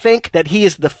does. I think that he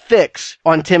is the fix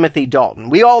on Timothy Dalton.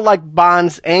 We all like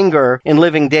Bond's anger in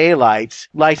Living Daylights,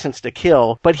 License to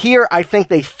Kill, but here I think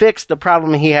they fixed the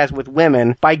problem he has with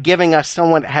women by giving us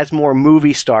someone that has more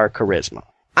movie star charisma.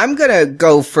 I'm gonna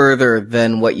go further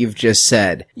than what you've just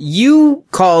said. You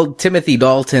called Timothy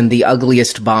Dalton the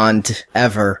ugliest Bond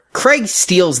ever. Craig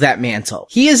steals that mantle.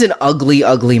 He is an ugly,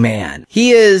 ugly man.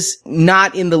 He is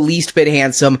not in the least bit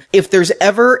handsome. If there's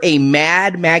ever a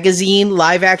Mad Magazine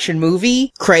live-action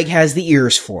movie, Craig has the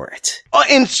ears for it.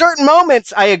 In certain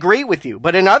moments, I agree with you,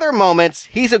 but in other moments,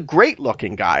 he's a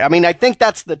great-looking guy. I mean, I think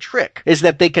that's the trick, is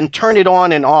that they can turn it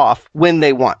on and off when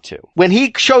they want to. When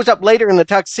he shows up later in the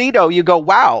tuxedo, you go,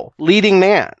 wow, leading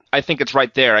man. I think it's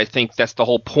right there. I think that's the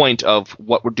whole point of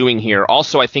what we're doing here.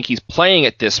 Also, I think he's playing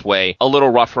it this way, a little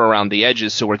rougher around the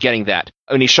edges, so we're getting that.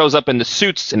 When he shows up in the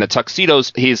suits and the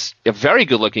tuxedos, he's a very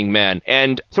good-looking man.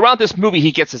 And throughout this movie,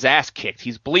 he gets his ass kicked.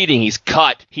 He's bleeding, he's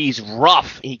cut, he's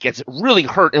rough, he gets really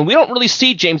hurt. And we don't really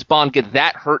see James Bond get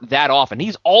that hurt that often.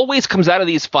 He always comes out of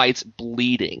these fights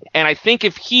bleeding. And I think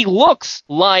if he looks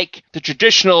like the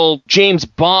traditional James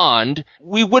Bond,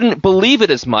 we wouldn't believe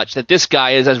it as much that this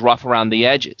guy is as rough around the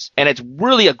edges. And it's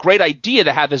really a great idea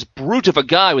to have this brute of a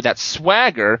guy with that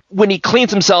swagger. When he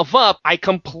cleans himself up, I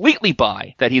completely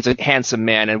buy that he's a handsome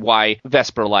man and why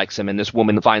Vesper likes him and this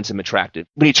woman finds him attractive.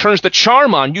 When he turns the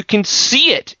charm on, you can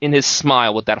see it in his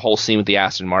smile with that whole scene with the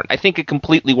Aston Martin. I think it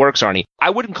completely works, Arnie.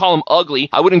 I wouldn't call him ugly.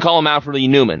 I wouldn't call him Alfred Lee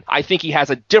Newman. I think he has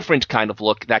a different kind of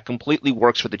look that completely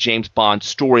works for the James Bond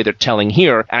story they're telling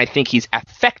here, and I think he's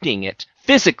affecting it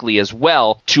physically as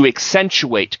well to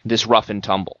accentuate this rough and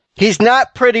tumble. He's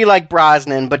not pretty like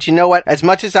Brosnan, but you know what? As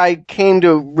much as I came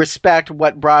to respect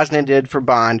what Brosnan did for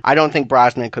Bond, I don't think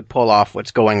Brosnan could pull off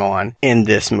what's going on in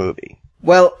this movie.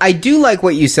 Well, I do like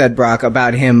what you said, Brock,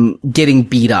 about him getting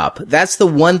beat up. That's the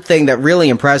one thing that really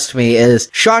impressed me is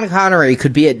Sean Connery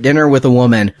could be at dinner with a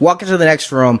woman, walk into the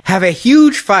next room, have a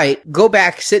huge fight, go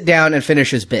back, sit down, and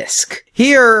finish his bisque.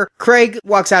 Here, Craig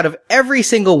walks out of every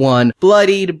single one,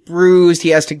 bloodied, bruised, he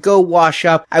has to go wash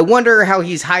up. I wonder how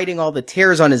he's hiding all the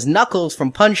tears on his knuckles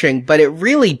from punching, but it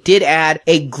really did add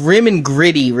a grim and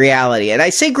gritty reality. And I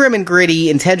say grim and gritty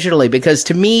intentionally because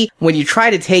to me, when you try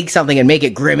to take something and make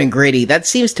it grim and gritty, that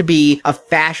seems to be a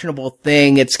fashionable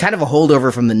thing. It's kind of a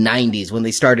holdover from the 90s when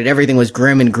they started, everything was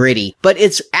grim and gritty, but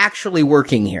it's actually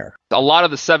working here. A lot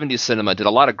of the 70s cinema did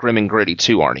a lot of grim and gritty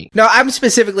too, Arnie. No, I'm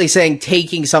specifically saying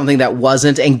taking something that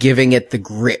wasn't and giving it the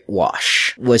grit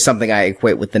wash was something I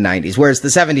equate with the 90s, whereas the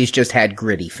 70s just had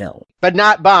gritty film. But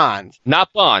not Bond.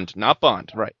 Not Bond,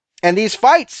 right. And these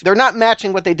fights, they're not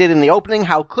matching what they did in the opening.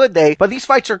 How could they? But these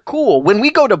fights are cool. When we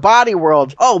go to Body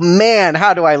World, oh man,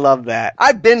 how do I love that.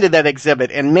 I've been to that exhibit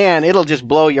and man, it'll just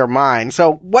blow your mind.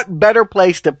 So what better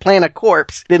place to plant a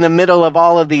corpse than in the middle of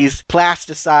all of these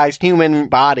plasticized human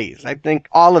bodies? I think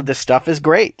all of this stuff is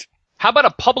great. How about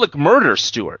a public murder,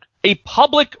 Stuart? A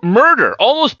public murder.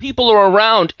 All those people are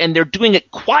around and they're doing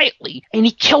it quietly and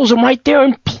he kills them right there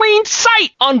in plain sight.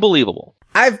 Unbelievable.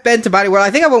 I've been to Body World. I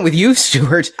think I went with you,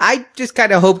 Stuart. I just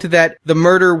kind of hoped that the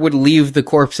murder would leave the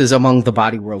corpses among the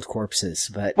Body World corpses,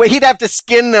 but... Well, he'd have to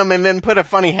skin them and then put a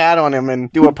funny hat on him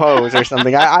and do a pose or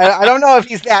something. I don't know if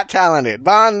he's that talented.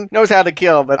 Bond knows how to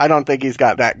kill, but I don't think he's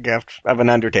got that gift of an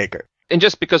Undertaker. And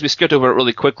just because we skipped over it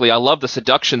really quickly, I love the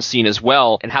seduction scene as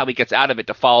well and how he gets out of it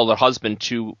to follow their husband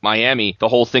to Miami. The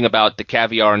whole thing about the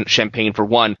caviar and champagne for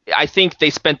one. I think they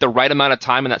spent the right amount of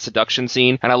time in that seduction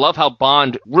scene. And I love how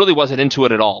Bond really wasn't into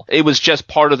it at all. It was just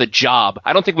part of the job.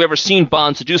 I don't think we've ever seen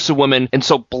Bond seduce a woman and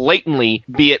so blatantly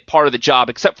be it part of the job,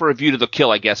 except for A View to the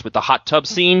Kill, I guess, with the hot tub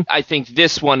scene. I think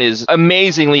this one is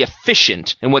amazingly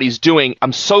efficient in what he's doing.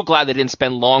 I'm so glad they didn't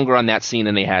spend longer on that scene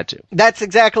than they had to. That's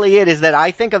exactly it, is that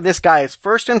I think of this guy as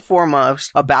first and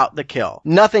foremost about the kill.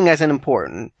 Nothing as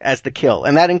important as the kill,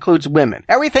 and that includes women.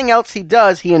 Everything else he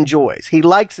does, he enjoys. He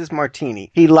likes his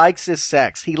martini. He likes his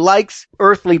sex. He likes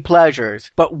earthly pleasures,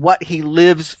 but what he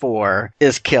lives for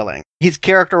is killing. He's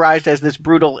characterized as this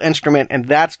brutal instrument, and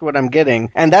that's what I'm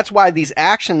getting. And that's why these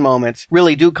action moments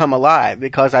really do come alive,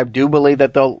 because I do believe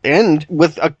that they'll end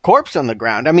with a corpse on the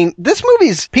ground. I mean, this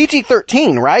movie's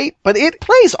PG-13, right? But it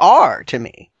plays R to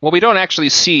me. Well, we don't actually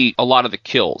see a lot of the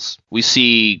kills. We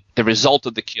see the result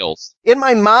of the kills. In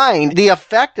my mind, the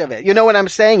effect of it, you know what I'm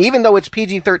saying? Even though it's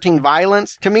PG-13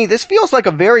 violence, to me, this feels like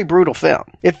a very brutal film.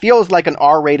 It feels like an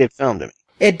R-rated film to me.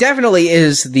 It definitely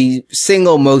is the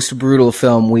single most brutal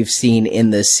film we've seen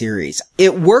in this series.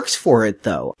 It works for it,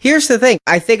 though. Here's the thing.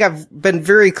 I think I've been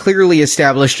very clearly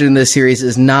established in this series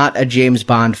as not a James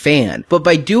Bond fan. But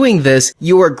by doing this,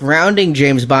 you are grounding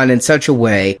James Bond in such a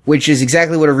way, which is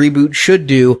exactly what a reboot should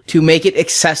do, to make it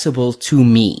accessible to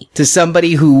me. To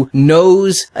somebody who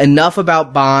knows enough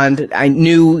about Bond. I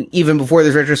knew, even before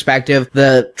this retrospective,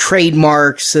 the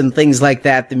trademarks and things like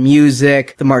that, the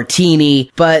music, the martini.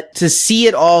 But to see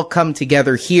it all come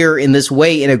together here in this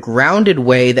way, in a grounded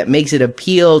way that makes it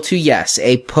appeal to, yes,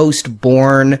 a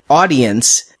post-born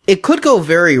audience, it could go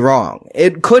very wrong.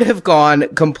 It could have gone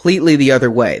completely the other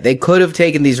way. They could have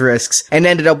taken these risks and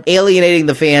ended up alienating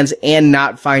the fans and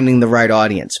not finding the right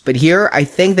audience. But here, I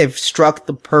think they've struck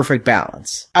the perfect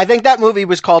balance. I think that movie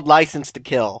was called License to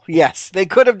Kill. Yes, they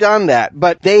could have done that,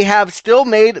 but they have still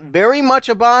made very much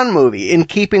a Bond movie in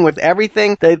keeping with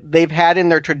everything that they've had in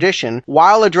their tradition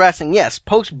while addressing, yes,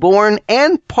 post-Bourne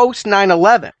and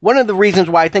post-9/11. One of the reasons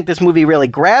why I think this movie really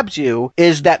grabs you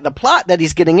is that the plot that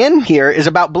he's getting in here is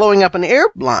about blowing up an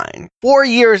airline. 4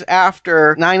 years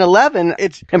after 9/11,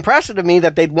 it's impressive to me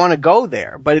that they'd want to go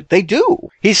there, but they do.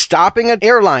 He's stopping an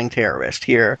airline terrorist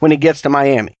here when he gets to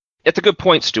Miami. It's a good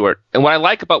point, Stuart. And what I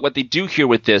like about what they do here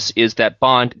with this is that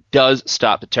Bond does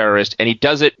stop the terrorist, and he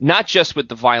does it not just with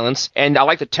the violence. And I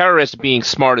like the terrorist being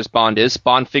smart as Bond is.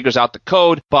 Bond figures out the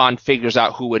code. Bond figures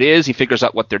out who it is. He figures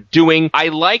out what they're doing. I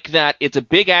like that it's a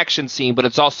big action scene, but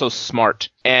it's also smart.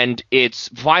 And it's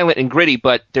violent and gritty,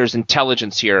 but there's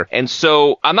intelligence here. And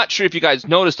so I'm not sure if you guys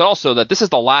noticed also that this is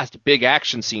the last big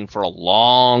action scene for a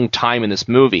long time in this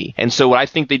movie. And so what I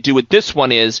think they do with this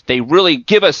one is they really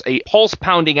give us a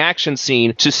pulse-pounding action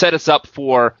scene to set us up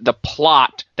for the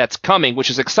plot that's coming, which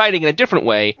is exciting in a different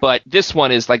way. But this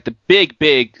one is like the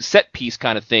big set piece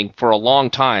kind of thing for a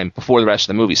long time before the rest of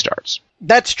the movie starts.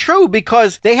 That's true,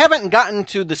 because they haven't gotten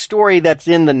to the story that's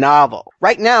in the novel.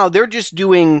 Right now, they're just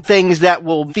doing things that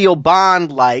will feel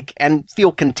Bond-like and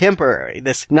feel contemporary.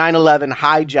 This 9/11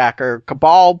 hijacker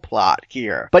cabal plot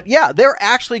here. But yeah, they're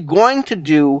actually going to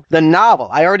do the novel.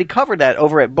 I already covered that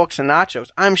over at Books and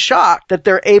Nachos. I'm shocked that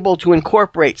they're able to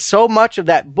incorporate so much of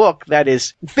that book that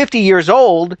is 50 years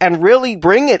old and really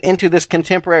bring it into this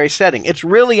contemporary setting. It's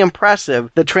really impressive,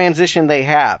 the transition they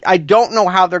have. I don't know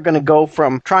how they're going to go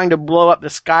from trying to blow up the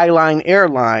Skyline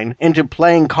airline into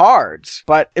playing cards,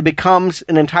 but it becomes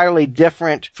an entirely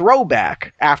different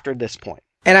throwback after this point.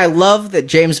 And I love that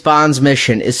James Bond's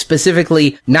mission is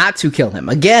specifically not to kill him.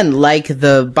 Again, like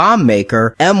the bomb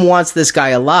maker, M wants this guy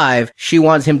alive. She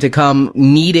wants him to come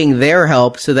needing their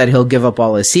help so that he'll give up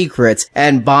all his secrets.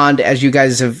 And Bond, as you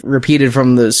guys have repeated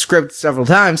from the script several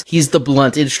times, he's the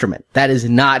blunt instrument. That is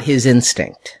not his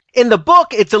instinct. In the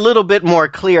book, it's a little bit more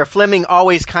clear. Fleming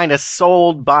always kind of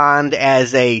sold Bond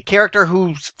as a character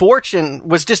whose fortune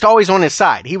was just always on his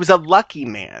side. He was a lucky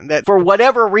man, that for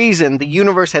whatever reason, the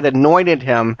universe had anointed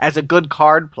him as a good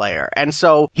card player. And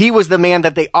so he was the man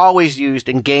that they always used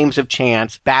in games of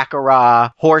chance,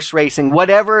 baccarat, horse racing,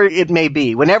 whatever it may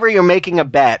be. Whenever you're making a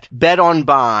bet on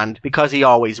Bond because he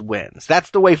always wins. That's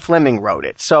the way Fleming wrote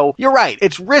it. So you're right.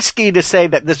 It's risky to say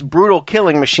that this brutal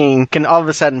killing machine can all of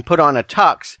a sudden put on a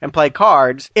tux and play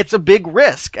cards. It's a big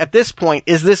risk. At this point,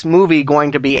 is this movie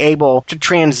going to be able to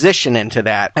transition into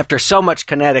that after so much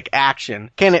kinetic action?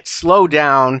 Can it slow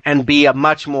down and be a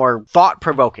much more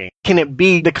thought-provoking? Can it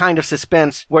be the kind of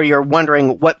suspense where you're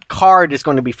wondering what card is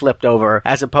going to be flipped over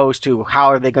as opposed to how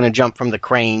are they going to jump from the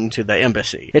crane to the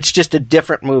embassy? It's just a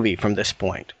different movie from this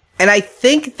point. And I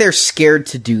think they're scared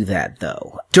to do that,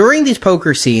 though. During these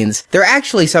poker scenes, they're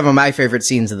actually some of my favorite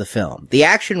scenes of the film. The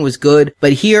action was good,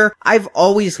 but here, I've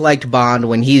always liked Bond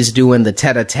when he's doing the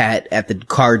tete-a-tete at the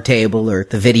card table or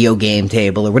the video game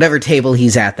table or whatever table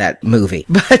he's at that movie.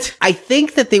 But I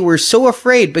think that they were so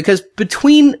afraid because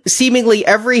between seemingly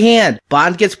every hand,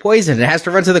 Bond gets poisoned and has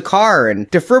to run to the car and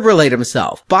defibrillate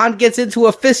himself. Bond gets into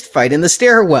a fist fight in the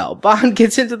stairwell. Bond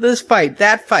gets into this fight,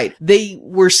 that fight. They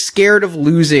were scared of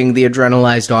losing the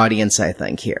adrenalized audience, I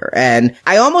think, here. And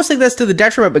I almost think that's to the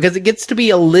detriment because it gets to be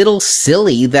a little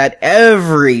silly that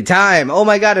every time, oh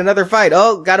my god, another fight,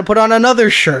 oh, gotta put on another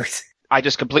shirt. I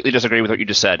just completely disagree with what you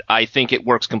just said. I think it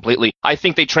works completely. I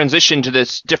think they transitioned to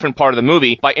this different part of the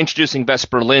movie by introducing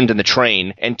Vesper Lynd in the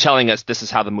train and telling us this is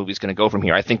how the movie's going to go from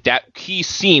here. I think that key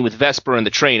scene with Vesper in the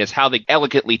train is how they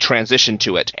elegantly transition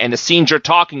to it. And the scenes you're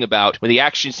talking about, with the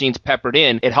action scenes peppered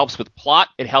in, it helps with plot,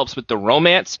 it helps with the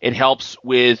romance, it helps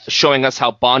with showing us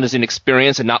how Bond is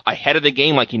inexperienced and not ahead of the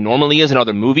game like he normally is in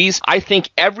other movies. I think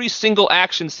every single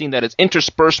action scene that is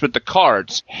interspersed with the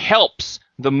cards helps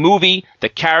the movie, the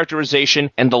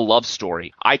characterization, and the love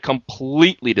story. I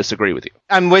completely disagree with you.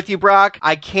 I'm with you, Brock.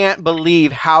 I can't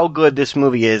believe how good this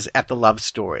movie is at the love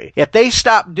story. If they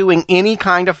stopped doing any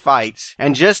kind of fights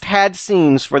and just had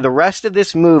scenes for the rest of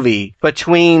this movie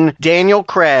between Daniel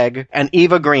Craig and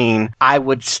Eva Green, I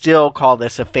would still call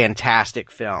this a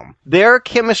fantastic film. Their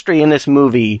chemistry in this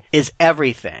movie is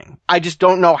everything. I just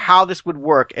don't know how this would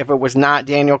work if it was not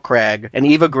Daniel Craig and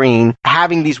Eva Green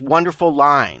having these wonderful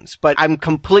lines, but I'm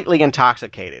completely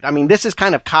intoxicated. I mean, this is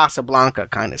kind of Casablanca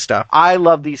kind of stuff. I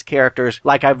love these characters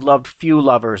like I've loved few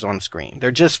lovers on screen.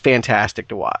 They're just fantastic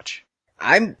to watch.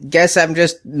 I guess I'm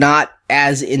just not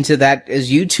as into that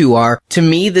as you two are. To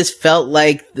me, this felt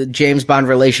like the James Bond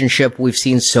relationship we've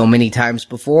seen so many times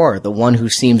before. The one who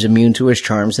seems immune to his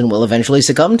charms and will eventually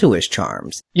succumb to his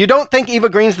charms. You don't think Eva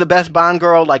Green's the best Bond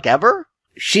girl like ever?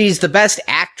 She's the best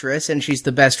actress and she's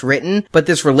the best written, but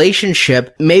this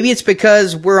relationship, maybe it's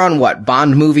because we're on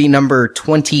Bond movie number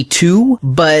 22,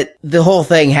 but the whole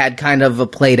thing had kind of a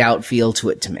played out feel to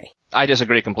it to me. I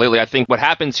disagree completely. I think what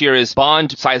happens here is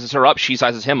Bond sizes her up, she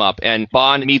sizes him up, and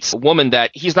Bond meets a woman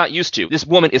that he's not used to. This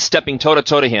woman is stepping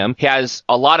toe-to-toe to him. He has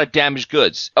a lot of damaged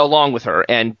goods along with her,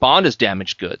 and Bond is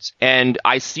damaged goods. And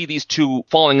I see these two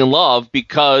falling in love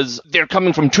because they're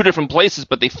coming from two different places,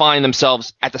 but they find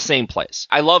themselves at the same place.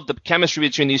 I love the chemistry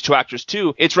between these two actors,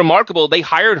 too. It's remarkable. They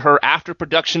hired her after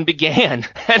production began.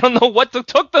 I don't know what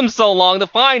took them so long to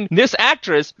find this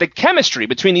actress. The chemistry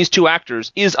between these two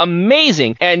actors is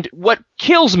amazing, and what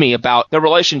kills me about the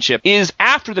relationship is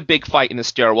after the big fight in the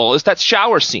stairwell is that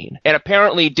shower scene. And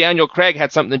apparently Daniel Craig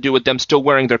had something to do with them still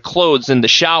wearing their clothes in the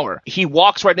shower. He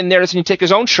walks right in there, doesn't he take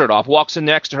his own shirt off, walks in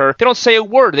next to her. They don't say a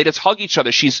word. They just hug each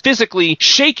other. She's physically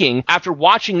shaking after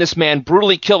watching this man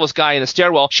brutally kill this guy in the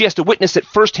stairwell. She has to witness it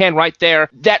firsthand right there.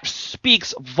 That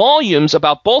speaks volumes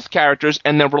about both characters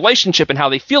and their relationship and how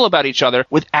they feel about each other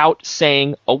without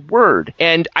saying a word.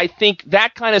 And I think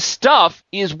that kind of stuff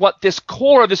is what this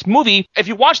core of this movie, if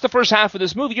you watch the first half of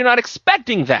this movie, you're not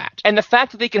expecting that. And the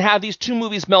fact that they can have these two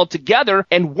movies meld together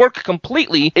and work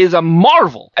completely is a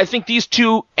marvel. I think these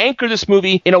two anchor this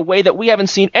movie in a way that we haven't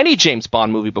seen any James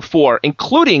Bond movie before,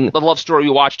 including the love story we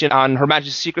watched on Her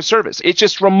Majesty's Secret Service. It's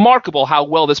just remarkable how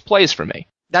well this plays for me.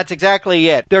 That's exactly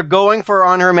it. They're going for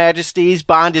On Her Majesty's.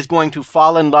 Bond is going to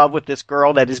fall in love with this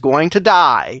girl that is going to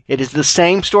die. It is the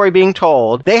same story being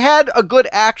told. They had a good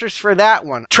actress for that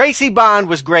one. Tracy Bond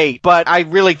was great, but I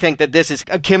really think that this is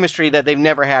a chemistry that they've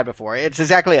never had before. It's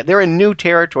exactly it. They're in new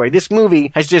territory. This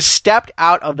movie has just stepped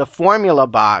out of the formula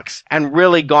box and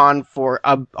really gone for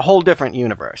a whole different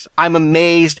universe. I'm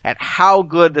amazed at how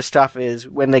good the stuff is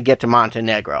when they get to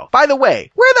Montenegro. By the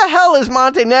way, where the hell is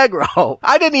Montenegro?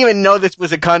 I didn't even know this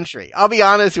was a country. I'll be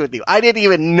honest with you. I didn't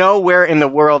even know where in the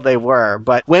world they were.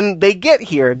 But when they get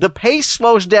here, the pace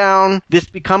slows down. This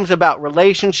becomes about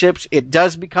relationships. It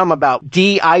does become about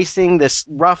de-icing this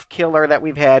rough killer that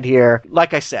we've had here.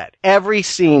 Like I said, every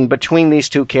scene between these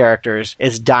two characters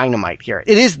is dynamite here.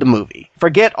 It is the movie.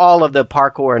 Forget all of the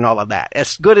parkour and all of that.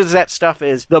 As good as that stuff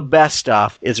is, the best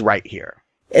stuff is right here.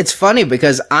 It's funny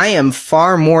because I am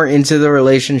far more into the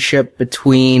relationship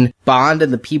between Bond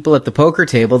and the people at the poker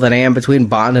table than I am between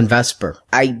Bond and Vesper.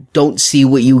 I don't see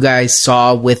what you guys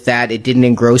saw with that. It didn't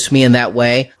engross me in that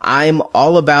way. I'm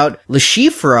all about Le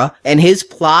Chiffre and his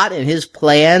plot and his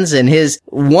plans and his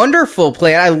wonderful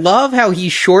plan. I love how he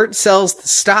short sells the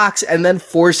stocks and then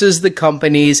forces the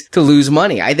companies to lose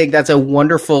money. I think that's a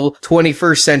wonderful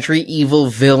 21st century evil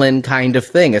villain kind of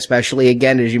thing, especially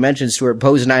again, as you mentioned, Stuart,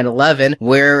 post 9/11,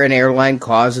 where an airline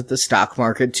caused the stock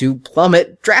market to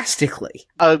plummet drastically.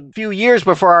 A few years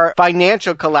before our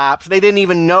financial collapse, they didn't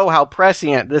even know how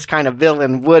prescient this kind of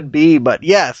villain would be. But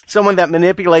yes, someone that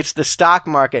manipulates the stock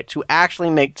market to actually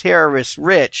make terrorists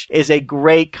rich is a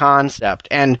great concept.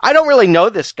 And I don't really know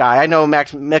this guy. I know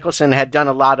Max Mikkelsen had done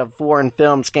a lot of foreign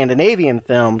films, Scandinavian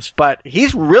films, but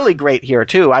he's really great here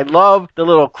too. I love the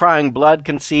little crying blood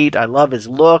conceit. I love his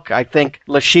look. I think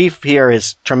Le Chiffre here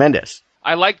is tremendous.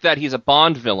 I like that he's a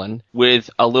Bond villain with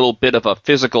a little bit of a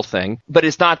physical thing, but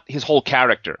it's not his whole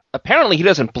character. Apparently, he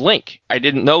doesn't blink. I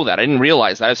didn't know that. I didn't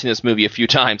realize that. I've seen this movie a few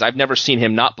times. I've never seen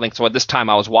him not blink, so at this time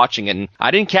I was watching it, and I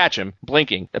didn't catch him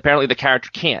blinking. Apparently, the character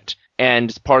can't, and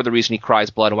it's part of the reason he cries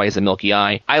blood away is a milky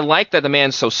eye. I like that the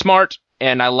man's so smart,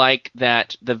 and I like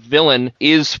that the villain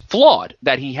is flawed,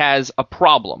 that he has a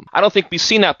problem. I don't think we've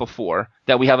seen that before,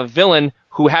 that we have a villain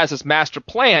who has his master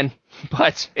plan,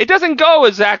 but it doesn't go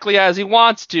exactly as he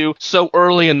wants to so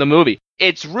early in the movie.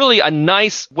 It's really a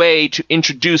nice way to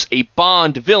introduce a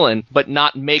Bond villain, but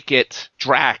not make it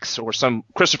Drax or some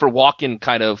Christopher Walken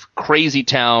kind of crazy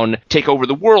town, take over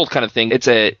the world kind of thing. It's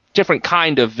a different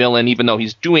kind of villain, even though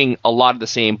he's doing a lot of the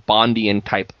same Bondian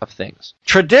type of things.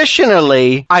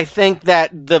 Traditionally, I think that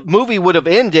the movie would have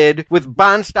ended with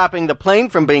Bond stopping the plane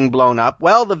from being blown up.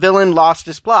 Well, the villain lost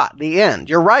his plot. The end.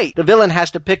 You're right. The villain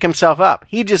has to pick himself up.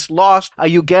 He just lost a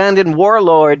Ugandan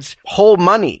warlord's whole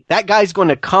money. That guy's going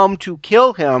to come to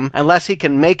kill him unless he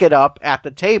can make it up at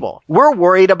the table. We're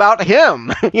worried about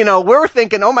him. We're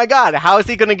thinking, oh my God, how is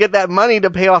he going to get that money to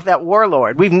pay off that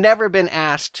warlord? We've never been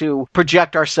asked to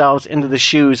project ourselves into the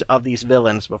shoes of these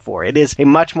villains before. It is a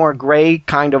much more gray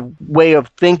kind of way of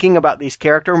thinking about these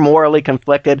characters, morally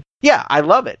conflicted. Yeah, I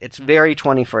love it. It's very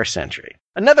 21st century.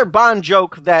 Another Bond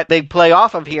joke that they play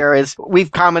off of here is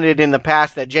we've commented in the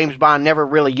past that James Bond never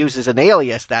really uses an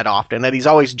alias that often, that he's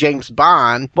always James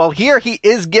Bond. Well, here he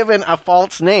is given a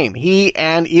false name. He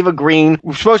and Eva Green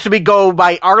were supposed to go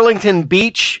by Arlington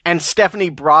Beach and Stephanie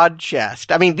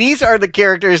Broadchest. I mean, these are the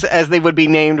characters as they would be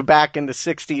named back in the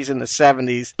 60s and the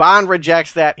 70s. Bond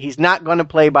rejects that. He's not going to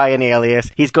play by an alias.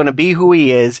 He's going to be who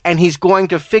he is, and he's going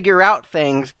to figure out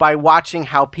things by watching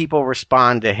how people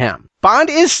respond to him.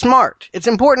 Bond is smart. It's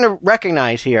important to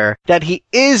recognize here that he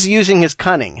is using his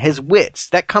cunning, his wits.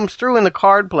 That comes through in the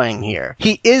card playing here.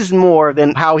 He is more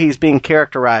than how he's being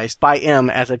characterized by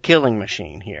M as a killing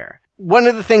machine here. One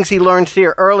of the things he learns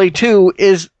here early, too,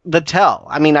 is the tell.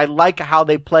 I mean, I like how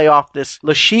they play off this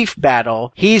Le Chiffre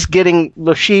battle. He's getting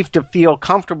Le Chiffre to feel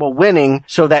comfortable winning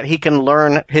so that he can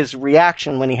learn his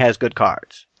reaction when he has good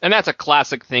cards. And that's a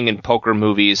classic thing in poker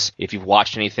movies. If you've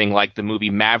watched anything like the movie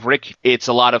Maverick, it's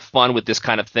a lot of fun with this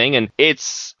kind of thing. And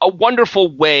it's a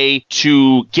wonderful way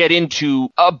to get into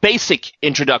a basic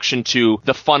introduction to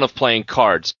the fun of playing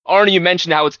cards. Arnie, you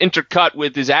mentioned how it's intercut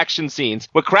with his action scenes.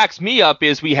 What cracks me up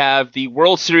is we have the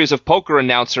World Series of Poker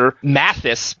announcer,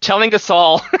 Mathis, telling us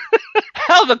all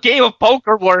how the game of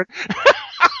poker works.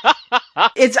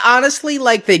 It's honestly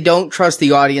like they don't trust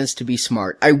the audience to be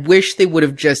smart. I wish they would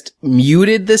have just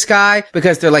muted this guy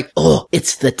because they're like, oh,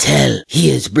 it's the tell. He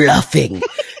is bluffing.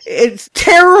 It's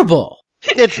terrible.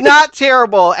 It's not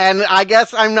terrible, and I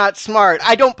guess I'm not smart.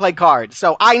 I don't play cards,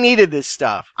 so I needed this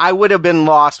stuff. I would have been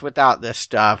lost without this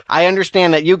stuff. I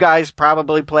understand that you guys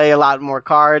probably play a lot more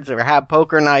cards or have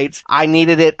poker nights. I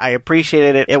needed it. I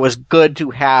appreciated it. It was good to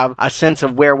have a sense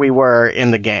of where we were in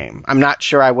the game. I'm not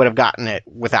sure I would have gotten it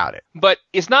without it. But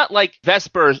it's not like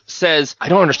Vesper says, I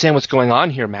don't understand what's going on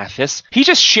here, Mathis. He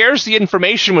just shares the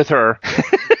information with her.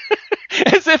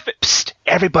 As if, psst,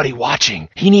 everybody watching,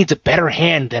 he needs a better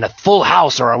hand than a full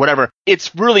house or whatever.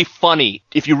 It's really funny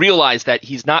if you realize that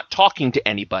he's not talking to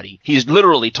anybody. He's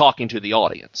literally talking to the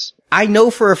audience. I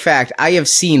know for a fact I have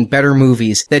seen better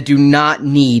movies that do not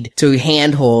need to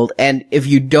handhold, and if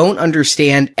you don't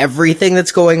understand everything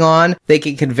that's going on, they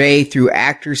can convey through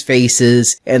actors'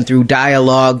 faces and through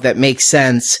dialogue that makes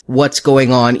sense what's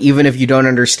going on, even if you don't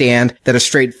understand that a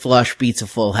straight flush beats a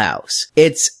full house.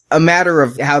 It's a matter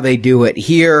of how they do it.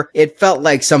 Here, it felt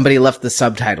like somebody left the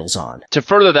subtitles on. To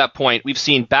further that point, we've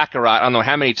seen Baccarat I don't know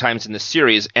how many times in the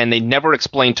series, and they never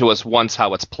explained to us once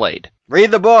how it's played.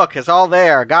 Read the book. It's all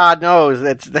there. God knows.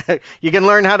 You can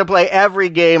learn how to play every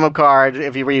game of cards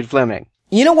if you read Fleming.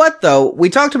 You know what, though? We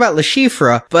talked about Le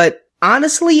Chiffre, but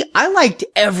honestly, I liked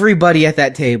everybody at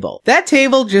that table. That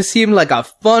table just seemed like a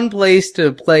fun place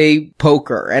to play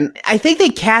poker. And I think they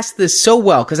cast this so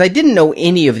well because I didn't know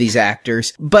any of these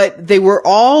actors, but they were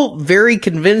all very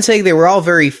convincing. They were all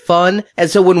very fun. And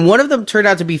so when one of them turned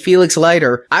out to be Felix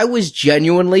Leiter, I was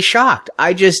genuinely shocked.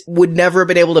 I just would never have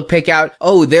been able to pick out,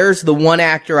 oh, there's the one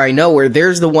actor I know, or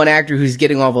there's the one actor who's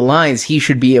getting all the lines. He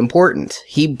should be important.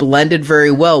 He blended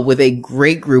very well with a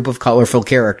great group of colorful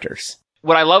characters.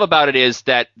 What I love about it is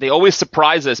that they always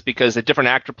surprise us because a different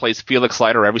actor plays Felix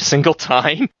Leiter every single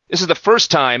time. This is the first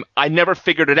time I never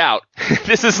figured it out.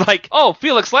 This is like, oh,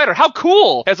 Felix Leiter, how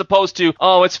cool! As opposed to,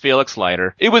 oh, it's Felix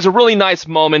Leiter. It was a really nice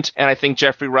moment, and I think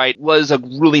Jeffrey Wright was a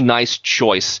really nice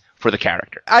choice for the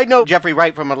character. I know Jeffrey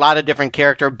Wright from a lot of different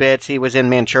character bits. He was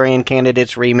in Manchurian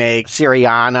Candidates remake,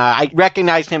 Syriana. I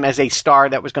recognized him as a star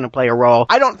that was going to play a role.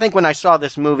 I don't think when I saw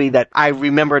this movie that I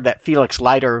remembered that Felix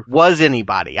Leiter was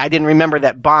anybody. I didn't remember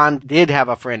that Bond did have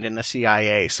a friend in the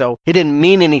CIA, so it didn't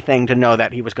mean anything to know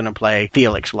that he was going to play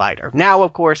Felix Leiter. Now,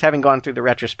 of course, having gone through the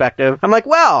retrospective, I'm like,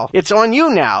 well, it's on you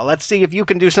now. Let's see if you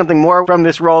can do something more from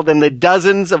this role than the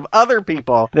dozens of other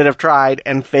people that have tried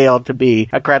and failed to be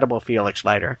a credible Felix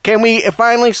Leiter. Can we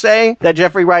finally say that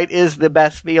Jeffrey Wright is the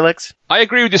best Felix? I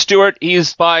agree with you, Stuart.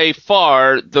 He's by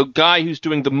far the guy who's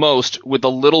doing the most with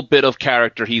the little bit of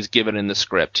character he's given in the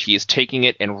script. He is taking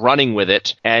it and running with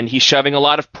it, and he's shoving a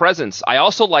lot of presence. I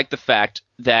also like the fact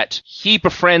that he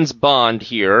befriends Bond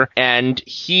here, and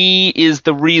he is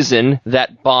the reason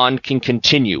that Bond can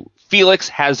continue. Felix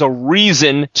has a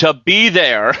reason to be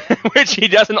there, which he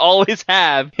doesn't always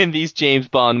have in these James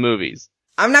Bond movies.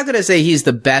 I'm not going to say he's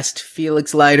the best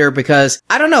Felix Leiter because,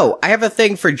 I don't know, I have a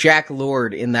thing for Jack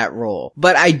Lord in that role.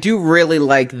 But I do really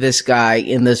like this guy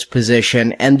in this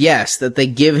position, and yes, that they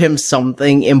give him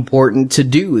something important to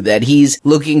do, that he's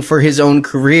looking for his own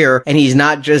career, and he's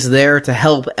not just there to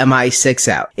help MI6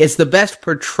 out. It's the best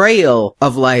portrayal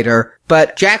of Leiter,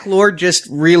 but Jack Lord just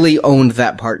really owned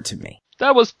that part to me.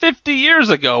 That was 50 years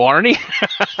ago, Arnie.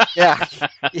 Yeah,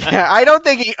 I don't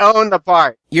think he owned the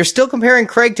part. You're still comparing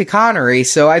Craig to Connery,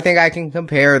 so I think I can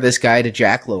compare this guy to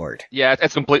Jack Lord. Yeah,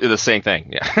 it's completely the same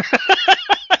thing. Yeah.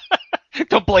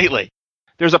 Completely.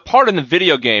 There's a part in the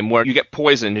video game where you get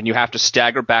poisoned and you have to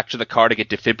stagger back to the car to get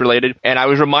defibrillated. And I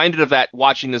was reminded of that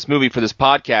watching this movie for this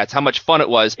podcast, how much fun it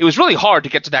was. It was really hard to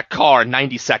get to that car in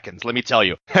 90 seconds, let me tell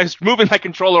you. I was moving my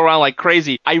controller around like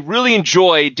crazy. I really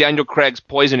enjoy Daniel Craig's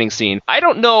poisoning scene. I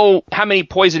don't know how many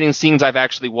poisoning scenes I've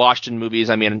actually watched in movies.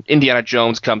 I mean, Indiana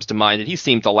Jones comes to mind, and he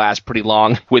seemed to last pretty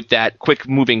long with that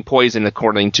quick-moving poison,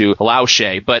 according to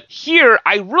Lausche. But here,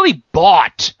 I really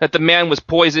bought that the man was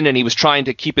poisoned and he was trying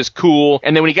to keep his cool.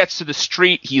 And then when he gets to the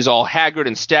street, he's all haggard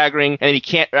and staggering, and he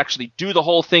can't actually do the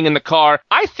whole thing in the car.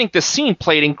 I think the scene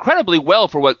played incredibly well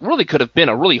for what really could have been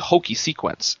a really hokey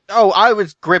sequence. Oh, I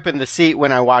was gripping the seat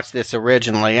when I watched this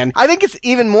originally, and I think it's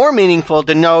even more meaningful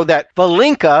to know that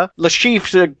Valinka,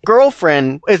 Lashif's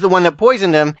girlfriend, is the one that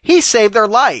poisoned him. He saved their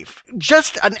life.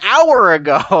 Just an hour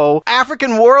ago,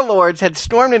 African warlords had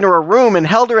stormed into her room and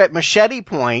held her at machete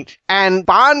point, and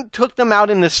Bond took them out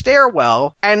in the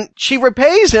stairwell, and she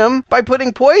repays him by putting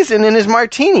poison in his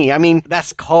martini. I mean,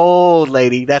 that's cold,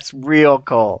 lady. That's real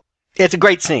cold. It's a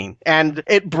great scene, and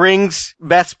it brings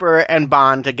Vesper and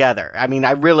Bond together. I mean,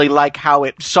 I really like how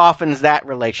it softens that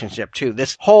relationship, too.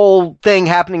 This whole thing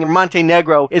happening in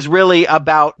Montenegro is really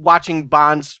about watching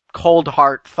Bond's cold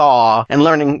heart thaw and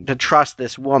learning to trust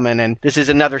this woman. And this is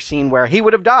another scene where he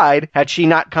would have died had she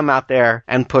not come out there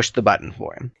and pushed the button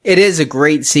for him. It is a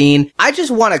great scene. I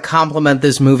just want to compliment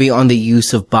this movie on the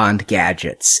use of Bond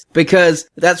gadgets, because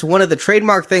that's one of the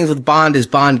trademark things with Bond is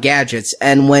Bond gadgets.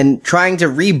 And when trying to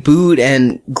reboot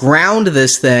and ground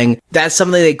this thing, that's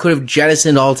something they could have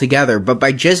jettisoned altogether. But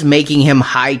by just making him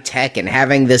high tech and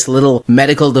having this little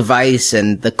medical device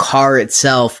and the car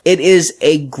itself, it is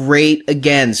a great,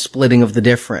 again, splitting of the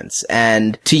difference.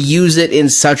 And to use it in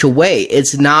such a way,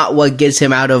 it's not what gets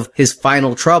him out of his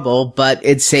final trouble, but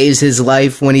it saves his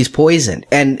life when he's poisoned.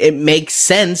 And it makes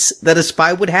sense that a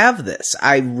spy would have this.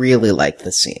 I really like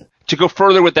this scene. To go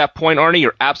further with that point, Arnie,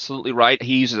 you're absolutely right.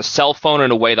 He uses a cell phone in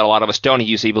a way that a lot of us don't.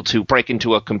 He's able to break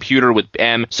into a computer with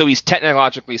M, so he's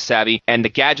technologically savvy, and the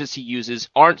gadgets he uses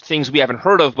aren't things we haven't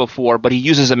heard of before, but he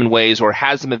uses them in ways or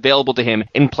has them available to him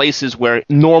in places where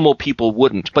normal people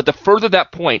wouldn't. But the further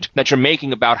that point that you're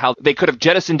making about how they could have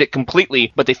jettisoned it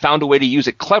completely, but they found a way to use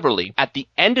it cleverly, at the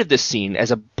end of this scene,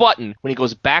 as a button, when he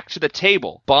goes back to the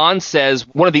table, Bond says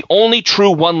one of the only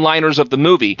true one-liners of the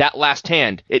movie, that last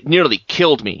hand, it nearly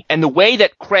killed me. And the way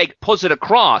that Craig puts it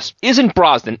across isn't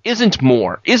Brosnan, isn't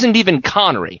Moore, isn't even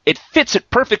Connery. It fits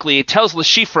it perfectly. It tells Le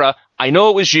Chiffre, I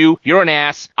know it was you, you're an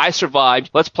ass, I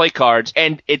survived, let's play cards.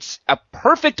 And it's a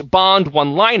perfect Bond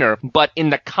one-liner, but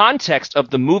in the context of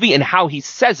the movie and how he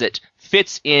says it,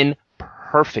 fits in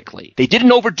perfectly. They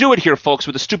didn't overdo it here, folks,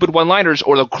 with the stupid one-liners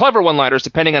or the clever one-liners,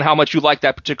 depending on how much you like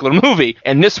that particular movie.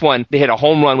 And this one, they hit a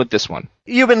home run with this one.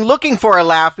 You've been looking for a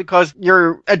laugh because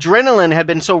your adrenaline had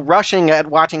been so rushing at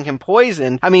watching him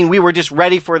poisoned. I mean, we were just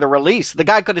ready for the release. The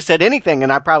guy could have said anything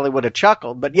and I probably would have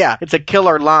chuckled. But yeah, it's a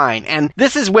killer line. And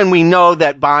this is when we know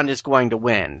that Bond is going to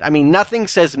win. I mean, nothing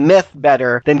says myth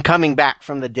better than coming back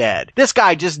from the dead. This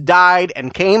guy just died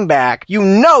and came back. You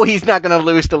know he's not going to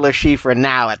lose to Le Chiffre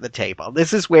now at the table.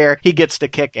 This is where he gets to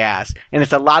kick ass. And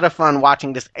it's a lot of fun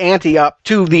watching this ante up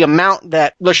to the amount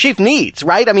that Le Chiffre needs,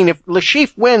 right? I mean, if Le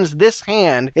Chiffre wins this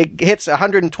hand, it hits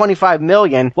 $125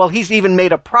 million. Well, he's even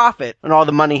made a profit on all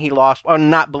the money he lost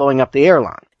on not blowing up the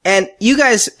airline. And you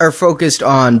guys are focused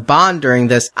on Bond during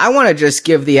this. I want to just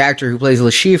give the actor who plays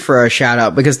Le Chiffre a shout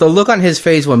out, because the look on his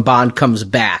face when Bond comes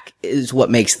back is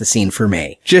what makes the scene for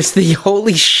me. Just the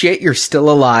holy shit, you're still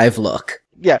alive look.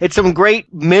 Yeah, it's some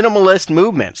great minimalist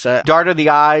movements. A dart of the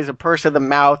eyes, a purse of the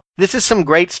mouth. This is some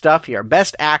great stuff here.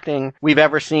 Best acting we've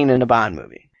ever seen in a Bond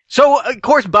movie. So, of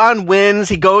course, Bond wins.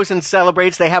 He goes and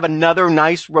celebrates. They have another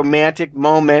nice romantic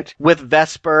moment with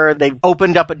Vesper. They've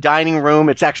opened up a dining room.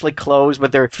 It's actually closed,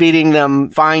 but they're feeding them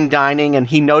fine dining, and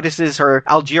he notices her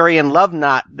Algerian love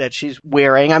knot that she's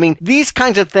wearing. I mean, these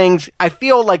kinds of things, I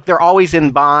feel like they're always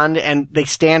in Bond, and they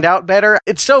stand out better.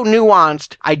 It's so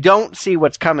nuanced. I don't see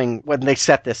what's coming when they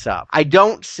set this up. I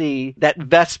don't see that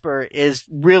Vesper is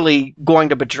really going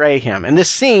to betray him. And this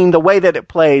scene, the way that it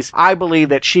plays, I believe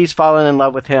that she's fallen in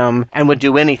love with him and would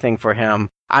do anything for him.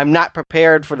 I'm not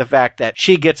prepared for the fact that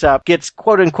she gets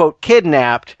quote-unquote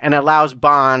kidnapped and allows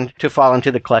Bond to fall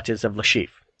into the clutches of Le Chiffre.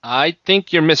 I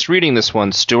think you're misreading this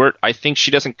one, Stuart. I think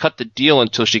she doesn't cut the deal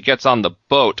until she gets on the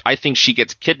boat. I think she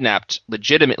gets kidnapped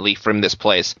legitimately from this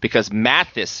place because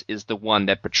Mathis is the one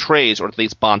that betrays, or at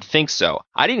least Bond thinks so.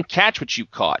 I didn't catch what you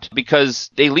caught because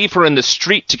they leave her in the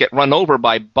street to get run over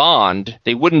by Bond.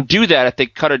 They wouldn't do that if they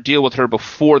cut a deal with her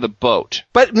before the boat.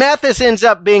 But Mathis ends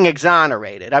up being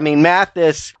exonerated. I mean,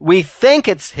 Mathis, we think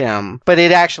it's him, but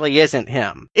it actually isn't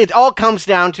him. It all comes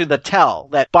down to the tell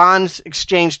that Bond's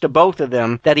exchanged to both of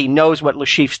them, that he knows what Le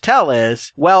Chiffre's tell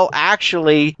is. Well,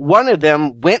 actually, one of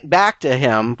them went back to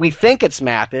him. We think it's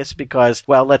Mathis because,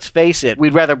 well, let's face it,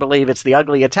 we'd rather believe it's the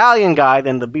ugly Italian guy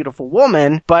than the beautiful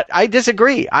woman, but I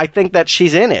disagree. I think that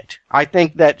she's in it. I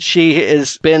think that she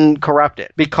has been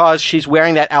corrupted because she's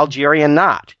wearing that Algerian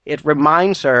knot. It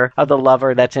reminds her of the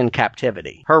lover that's in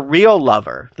captivity. Her real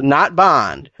lover, not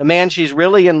Bond, the man she's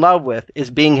really in love with,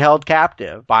 is being held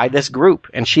captive by this group,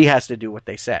 and she has to do what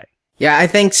they say. Yeah, I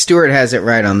think Stuart has it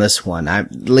right on this one.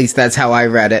 At least that's how I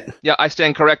read it. Yeah, I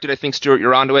stand corrected. I think, Stuart,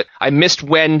 you're onto it. I missed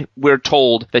when we're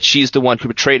told that she's the one who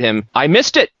betrayed him. I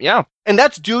missed it. Yeah. And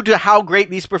that's due to how great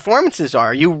these performances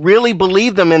are. You really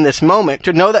believe them in this moment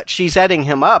to know that she's setting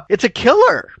him up. It's a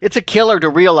killer. It's a killer to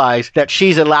realize that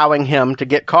she's allowing him to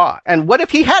get caught. And what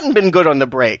if he hadn't been good on the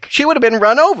break? She would have been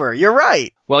run over. You're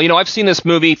right. Well, I've seen this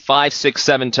movie 5, 6,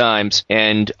 7 times,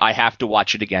 and I have to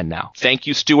watch it again now. Thank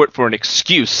you, Stuart, for an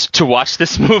excuse to watch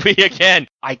this movie again.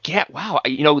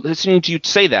 Listening to you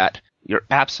say that, you're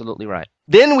absolutely right.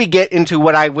 Then we get into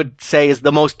what I would say is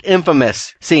the most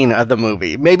infamous scene of the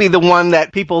movie. Maybe the one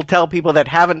that people tell people that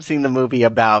haven't seen the movie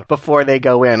about before they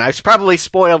go in. I was probably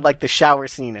spoiled like the shower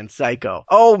scene in Psycho.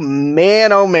 Oh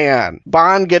man.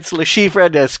 Bond gets Le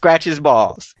Chiffre to scratch his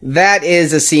balls. That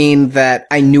is a scene that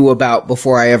I knew about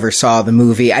before I ever saw the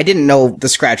movie. I didn't know the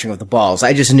scratching of the balls.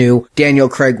 I just knew Daniel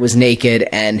Craig was naked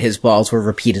and his balls were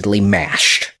repeatedly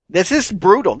mashed. This is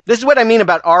brutal. This is what I mean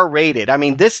about R-rated. I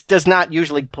mean, this does not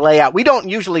usually play out. We don't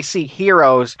usually see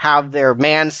heroes have their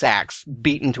man sacks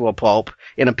beaten to a pulp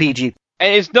in a PG.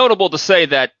 And it's notable to say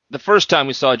that the first time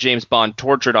we saw James Bond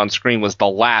tortured on screen was the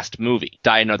last movie,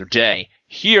 Die Another Day.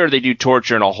 Here, they do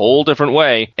torture in a whole different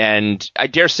way, and I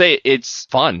dare say it's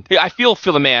fun. I feel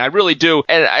for the man, I really do,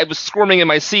 and I was squirming in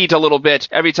my seat a little bit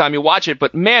every time you watch it,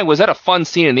 but man, was that a fun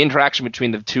scene, and the interaction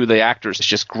between the actors is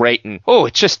just great, and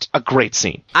it's just a great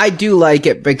scene. I do like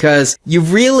it because you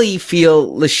really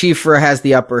feel Le Chiffre has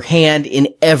the upper hand in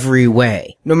every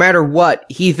way. No matter what,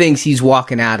 he thinks he's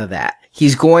walking out of that.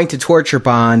 He's going to torture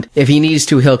Bond. If he needs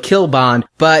to, he'll kill Bond,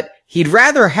 but he'd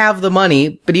rather have the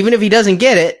money, but even if he doesn't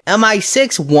get it,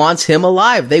 MI6 wants him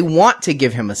alive. They want to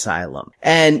give him asylum.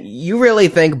 And you really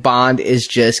think Bond is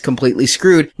just completely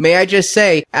screwed. May I just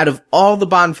say, out of all the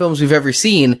Bond films we've ever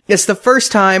seen, it's the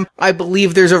first time I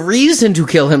believe there's a reason to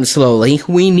kill him slowly.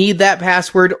 We need that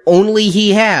password only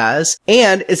he has.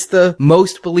 And it's the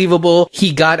most believable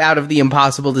he got out of the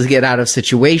impossible to get out of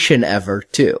situation ever,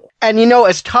 too. And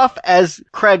as tough as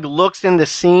Craig looks in the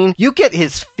scene, you get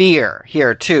his fear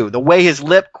here too. The way his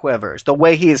lip quivers, the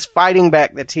way he is fighting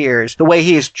back the tears, the way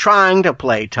he is trying to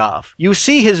play tough. You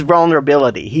see his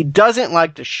vulnerability. He doesn't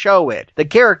like to show it. The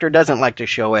character doesn't like to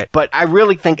show it. But I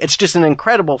really think it's just an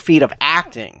incredible feat of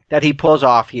acting that he pulls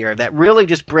off here that really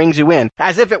just brings you in.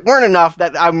 As if it weren't enough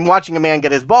that I'm watching a man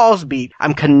get his balls beat,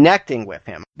 I'm connecting with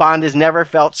him. Bond has never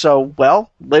felt so,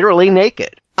 literally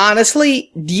naked.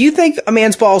 Honestly, do you think a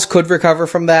man's balls could recover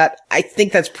from that? I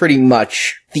think that's pretty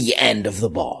much the end of the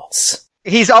balls.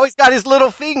 He's always got his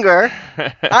little finger.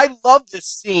 I love this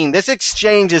scene. This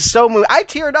exchange is so moving. I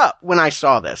teared up when I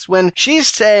saw this. When she's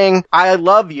saying, I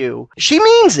love you, she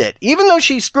means it. Even though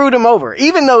she screwed him over.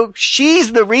 Even though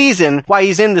she's the reason why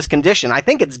he's in this condition. I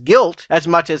think it's guilt as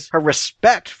much as her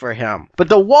respect for him. But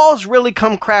the walls really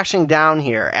come crashing down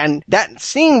here. And that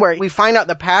scene where we find out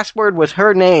the password was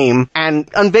her name and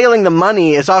unveiling the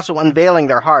money is also unveiling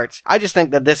their hearts. I just think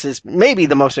that this is maybe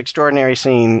the most extraordinary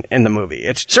scene in the movie.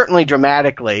 It's certainly dramatically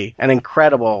an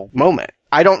incredible moment.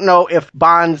 I don't know if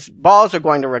Bond's balls are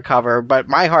going to recover, but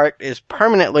my heart is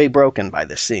permanently broken by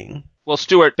this scene. Well,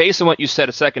 Stuart, based on what you said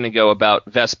a second ago about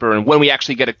Vesper and when we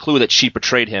actually get a clue that she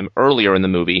betrayed him earlier in the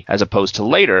movie as opposed to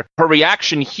later, her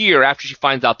reaction here after she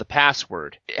finds out the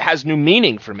password has new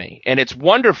meaning for me. And it's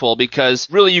wonderful because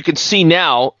really you can see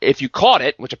now, if you caught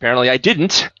it, which apparently I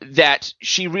didn't, that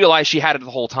she realized she had it the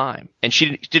whole time. And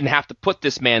she didn't have to put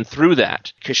this man through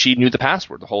that because she knew the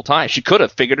password the whole time. She could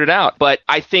have figured it out. But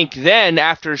I think then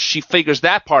after she figures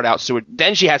that part out, Stuart,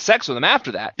 then she has sex with him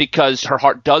after that because her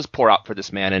heart does pour out for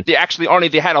this man. And actually,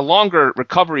 Arnie, they had a longer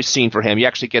recovery scene for him. You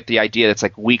actually get the idea that it's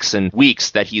like weeks and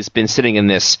weeks that he's been sitting in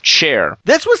this chair.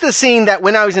 This was the scene that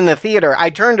when I was in the theater,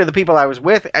 I turned to the people I was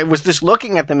with. I was just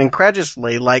looking at them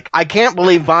incredulously like, I can't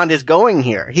believe Bond is going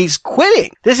here. He's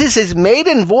quitting. This is his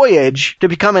maiden voyage to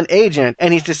become an agent,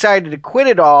 and he's decided to quit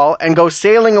it all and go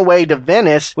sailing away to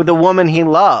Venice with a woman he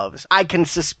loves. I can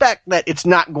suspect that it's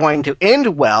not going to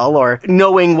end well, or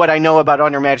knowing what I know about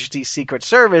On Her Majesty's Secret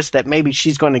Service, that maybe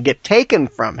she's going to get taken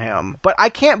from him. But I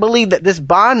can't believe that this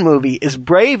Bond movie is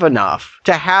brave enough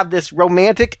to have this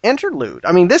romantic interlude.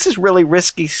 I mean, this is really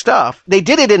risky stuff. They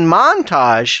did it in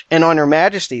montage in On Her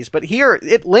Majesty's, but here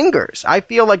it lingers. I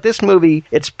feel like this movie,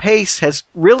 its pace has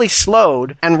really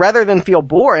slowed, and rather than feel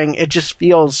boring, it just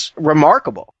feels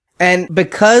remarkable. And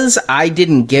because I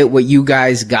didn't get what you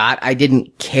guys got, I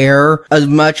didn't care as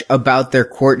much about their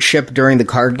courtship during the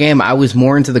card game. I was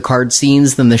more into the card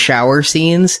scenes than the shower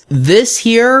scenes. This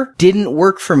here didn't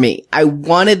work for me. I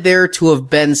wanted there to have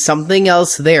been something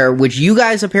else there, which you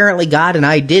guys apparently got and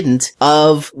I didn't,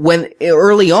 of when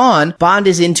early on, Bond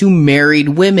is into married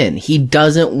women. He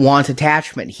doesn't want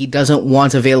attachment. He doesn't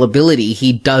want availability.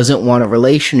 He doesn't want a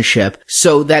relationship.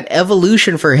 So that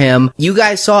evolution for him, you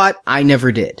guys saw it. I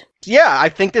never did. Yeah, I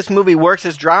think this movie works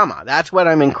as drama. That's what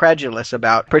I'm incredulous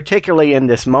about, particularly in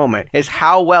this moment, is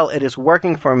how well it is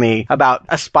working for me about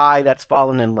a spy that's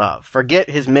fallen in love. Forget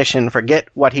his mission, forget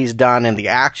what he's done in the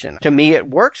action. To me, it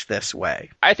works this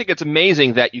way. I think it's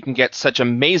amazing that you can get such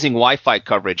amazing Wi-Fi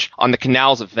coverage on the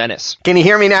canals of Venice. Can you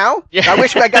hear me now? Yeah. I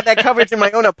wish I got that coverage in my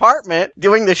own apartment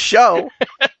doing the show.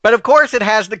 But of course, it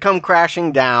has to come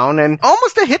crashing down, and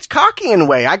almost a Hitchcockian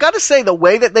way. I gotta say, the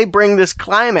way that they bring this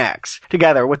climax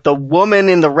together with the woman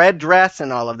in the red dress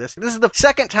and all of this. This is the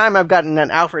second time I've gotten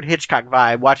an Alfred Hitchcock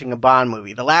vibe watching a Bond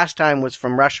movie. The last time was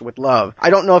from Russia with Love. I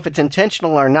don't know if it's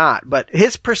intentional or not, but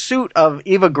his pursuit of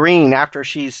Eva Green after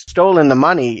she's stolen the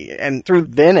money and through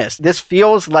Venice, this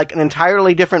feels like an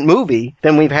entirely different movie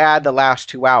than we've had the last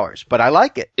 2 hours. But I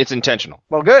like it. It's intentional.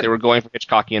 Well, good. They were going for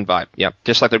Hitchcockian vibe. Yeah.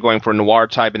 Just like they're going for a noir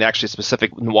type and actually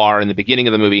specific noir in the beginning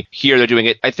of the movie. Here they're doing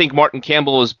it. I think Martin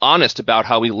Campbell is honest about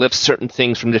how he lifts certain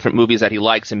things from different movies that he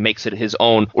likes and makes it his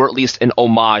own, or at least an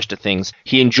homage to things.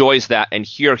 He enjoys that, and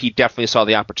here he definitely saw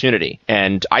the opportunity.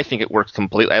 And I think it works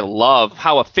completely. I love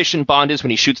how efficient Bond is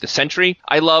when he shoots the sentry.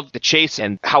 I love the chase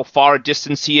and how far a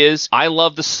distance he is. I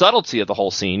love the subtlety of the whole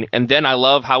scene. And then I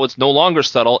love how it's no longer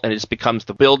subtle and it just becomes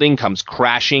the building comes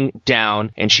crashing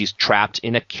down and she's trapped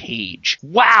in a cage.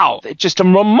 Wow! It's just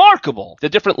remarkable the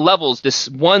different levels this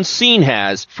one scene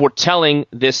has for telling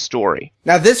this story.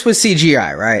 Now, this was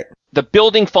CGI, right? The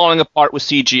building falling apart was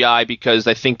CGI because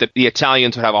I think that the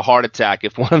Italians would have a heart attack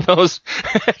if one of those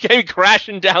came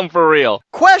crashing down for real.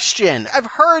 Question. I've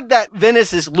heard that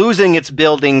Venice is losing its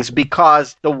buildings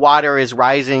because the water is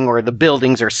rising or the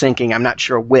buildings are sinking. I'm not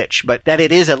sure which, but that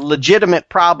it is a legitimate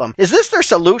problem. Is this their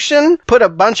solution? Put a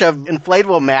bunch of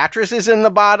inflatable mattresses in the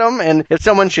bottom, and if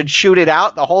someone should shoot it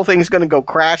out, the whole thing's going to go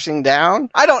crashing down?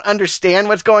 I don't understand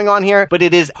what's going on here, but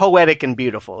it is poetic and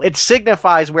beautiful. It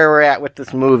signifies where we're at with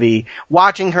this movie.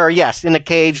 Watching her, yes, in a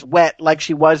cage, wet like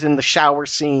she was in the shower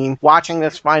scene, watching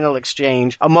this final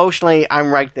exchange. Emotionally,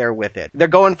 I'm right there with it. They're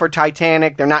going for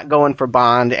Titanic, they're not going for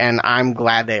Bond, and I'm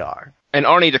glad they are. And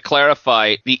Arnie, to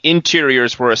clarify, the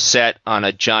interiors were a set on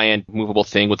a giant movable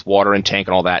thing with water and tank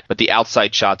and all that, but the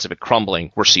outside shots of it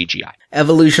crumbling were CGI.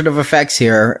 Evolution of effects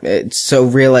here. It's so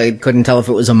real I couldn't tell if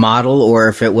it was a model or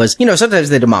if it was, sometimes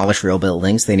they demolish real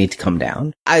buildings. They need to come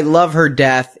down. I love her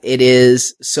death. It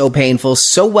is so painful,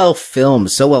 so well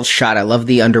filmed, so well shot. I love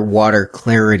the underwater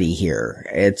clarity here.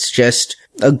 It's just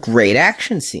a great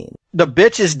action scene. The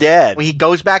bitch is dead. He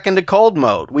goes back into cold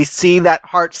mode. We see that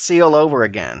heart seal over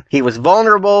again. He was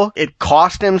vulnerable. It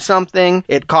cost him something.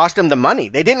 It cost him the money.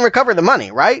 They didn't recover the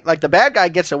money, right? Like the bad guy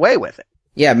gets away with it.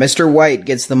 Yeah, Mr. White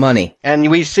gets the money.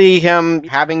 And we see him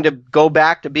having to go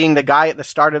back to being the guy at the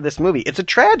start of this movie. It's a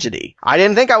tragedy. I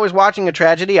didn't think I was watching a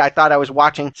tragedy. I thought I was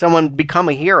watching someone become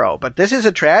a hero. But this is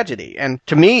a tragedy. And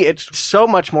to me, it's so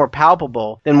much more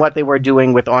palpable than what they were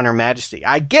doing with On Her Majesty.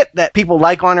 I get that people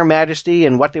like On Her Majesty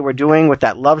and what they were doing with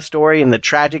that love story and the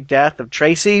tragic death of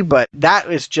Tracy, but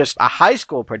that is just a high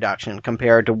school production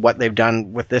compared to what they've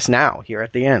done with this now, here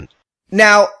at the end.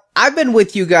 Now, I've been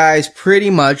with you guys pretty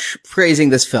much praising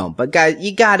this film, but guys,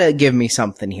 you gotta give me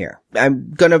something here.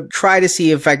 I'm gonna try to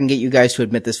see if I can get you guys to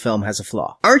admit this film has a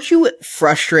flaw. Aren't you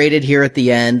frustrated here at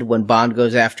the end when Bond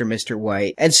goes after Mr.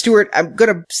 White? And Stuart, I'm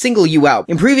gonna single you out.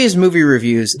 In previous movie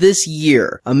reviews this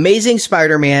year, Amazing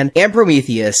Spider-Man and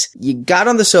Prometheus, you got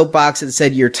on the soapbox and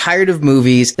said you're tired of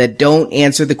movies that don't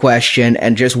answer the question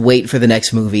and just wait for the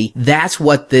next movie. That's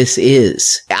what this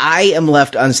is. I am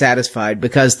left unsatisfied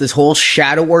because this whole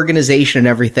shadow organization and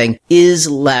everything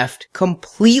is left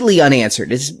completely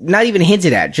unanswered. It's not even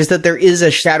hinted at, just that there is a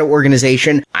shadow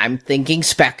organization. I'm thinking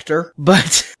Spectre.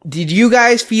 But did you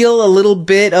guys feel a little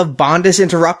bit of Bondus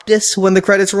Interruptus when the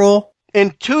credits roll?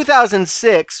 In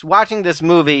 2006, watching this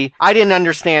movie, I didn't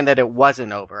understand that it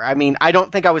wasn't over. I mean, I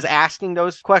don't think I was asking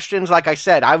those questions. Like I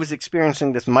said, I was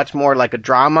experiencing this much more like a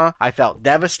drama. I felt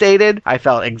devastated. I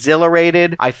felt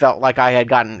exhilarated. I felt like I had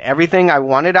gotten everything I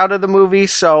wanted out of the movie.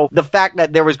 So the fact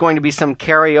that there was going to be some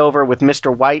carryover with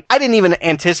Mr. White, I didn't even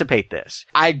anticipate this.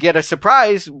 I get a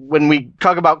surprise when we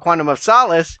talk about Quantum of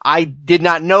Solace. I did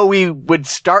not know we would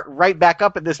start right back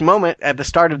up at this moment at the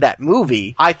start of that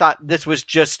movie. I thought this was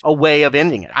just a way way of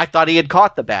ending it. I thought he had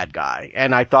caught the bad guy,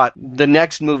 and I thought the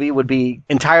next movie would be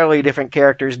entirely different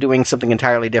characters doing something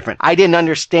entirely different. I didn't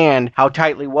understand how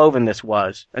tightly woven this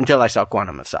was until I saw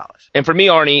Quantum of Solace. And for me,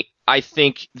 Arnie, I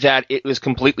think that it was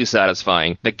completely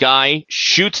satisfying. The guy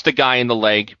shoots the guy in the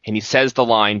leg, and he says the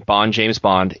line, Bond, James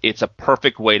Bond. It's a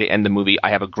perfect way to end the movie. I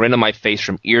have a grin on my face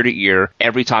from ear to ear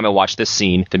every time I watch this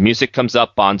scene. The music comes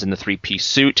up, Bond's in the three-piece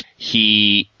suit.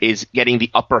 He is getting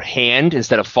the upper hand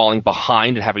instead of falling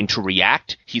behind and having to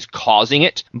react. He's causing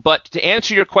it. But to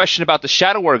answer your question about the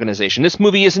Shadow Organization, this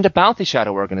movie isn't about the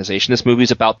Shadow Organization. This movie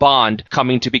is about Bond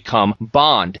coming to become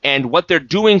Bond. And what they're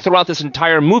doing throughout this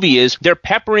entire movie is they're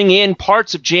peppering in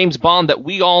parts of James Bond that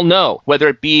we all know, whether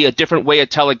it be a different way to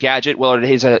tell a gadget, whether it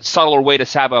is a subtler way to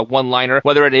have a one-liner,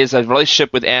 whether it is a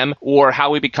relationship with M, or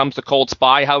how he becomes the cold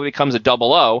spy, how he becomes a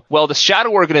 00. Well, the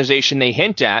Shadow Organization they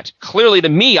hint at, clearly to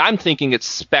me, I'm thinking it's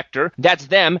Spectre. That's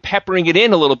them peppering it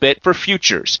in a little bit for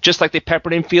futures, just like they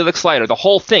peppered in Felix Leiter. The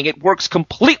whole thing, it works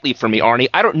completely for me, Arnie.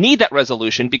 I don't need that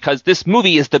resolution because this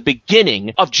movie is the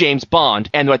beginning of James Bond,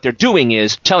 and what they're doing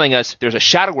is telling us there's a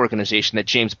Shadow Organization that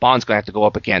James Bond's going to have to go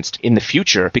up against in the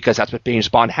future, because that's what James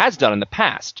Bond has done in the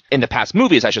past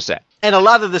movies, I should say. And a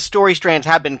lot of the story strands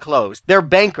have been closed. Their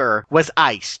banker was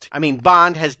iced. I mean,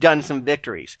 Bond has done some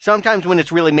victories. Sometimes when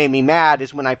it's really made me mad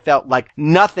is when I felt like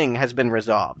nothing has been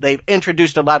resolved. They've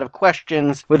introduced a lot of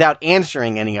questions without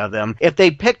answering any of them. If they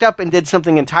picked up and did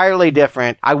something entirely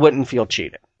different, I wouldn't feel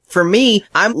cheated. For me,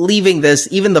 I'm leaving this,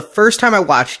 even the first time I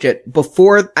watched it,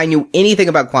 before I knew anything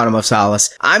about Quantum of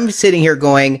Solace, I'm sitting here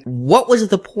going, what was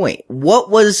the point? What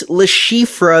was Le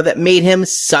Chiffre that made him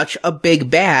such a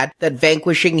big bad that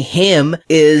vanquishing him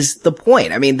is the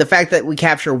point? I mean, the fact that we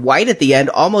capture White at the end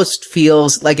almost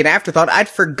feels like an afterthought. I'd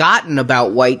forgotten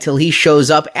about White till he shows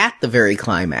up at the very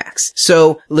climax.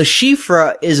 So Le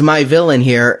Chiffre is my villain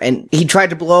here, and he tried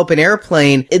to blow up an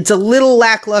airplane. It's a little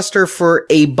lackluster for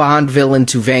a Bond villain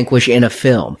to vanquish in a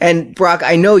film. And Brock,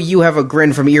 I know you have a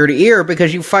grin from ear to ear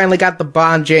because you finally got the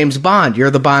Bond James Bond. You're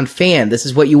the Bond fan. This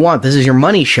is what you want. This is your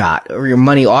money shot or your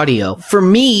money audio. For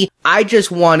me, I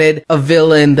just wanted a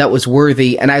villain that was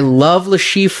worthy, and I love Le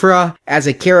Chiffre as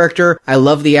a character. I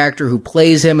love the actor who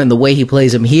plays him and the way he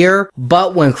plays him here.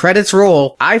 But when credits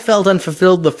roll, I felt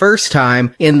unfulfilled the first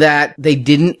time in that they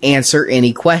didn't answer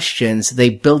any questions.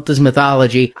 They built this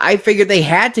mythology. I figured they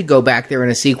had to go back there in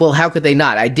a sequel. How could they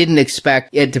not? I didn't expect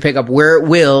it to pick up where it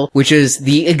will, which is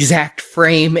the exact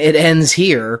frame it ends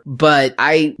here. But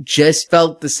I just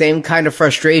felt the same kind of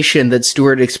frustration that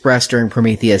Stewart expressed during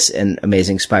Prometheus and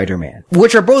Amazing Spider-Man,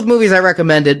 which are both movies I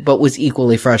recommended, but was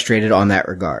equally frustrated on that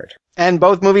regard. And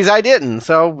both movies I didn't,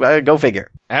 so go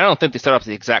figure. I don't think they set up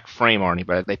the exact frame, Arnie,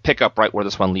 but they pick up right where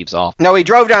this one leaves off. No, he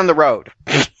drove down the road.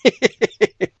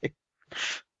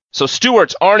 So,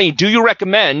 Stuart, Arnie, do you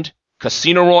recommend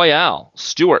Casino Royale?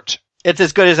 Stuart. It's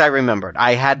as good as I remembered.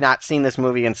 I had not seen this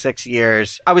movie in 6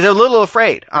 years. I was a little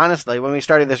afraid, honestly, when we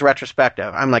started this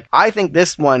retrospective. I'm like, I think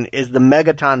this one is the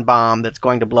megaton bomb that's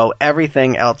going to blow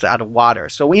everything else out of water.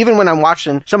 So even when I'm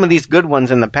watching some of these good ones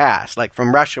in the past, like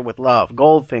From Russia with Love,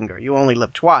 Goldfinger, You Only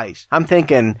Live Twice, I'm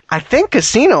thinking, I think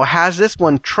Casino has this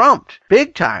one trumped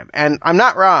big time. And I'm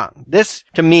not wrong. This,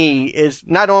 to me, is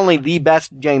not only the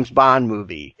best James Bond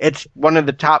movie, it's one of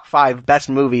the top 5 best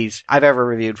movies I've ever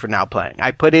reviewed for Now Playing. I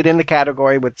put it in the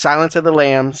category with Silence of the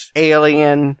Lambs,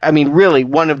 Alien. I mean, really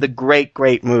one of the great,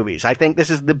 great movies. I think this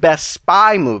is the best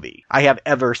spy movie I have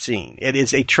ever seen. It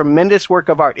is a tremendous work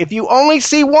of art. If you only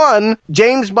see one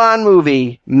James Bond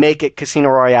movie, make it Casino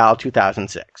Royale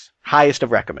 2006. Highest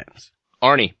of recommends.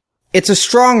 Arnie. It's a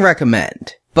strong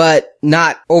recommend, but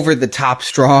not over the top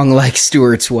strong like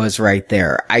Stewart's was right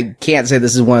there. I can't say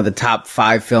this is one of the top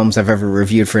 5 films I've ever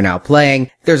reviewed for Now Playing.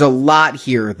 There's a lot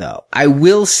here, though. I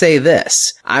will say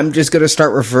this. I'm just going to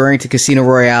start referring to Casino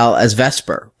Royale as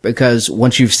Vesper, because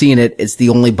once you've seen it, it's the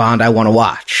only Bond I want to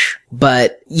watch.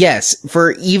 But yes,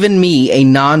 for even me, a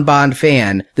non-Bond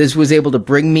fan, this was able to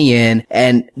bring me in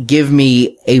and give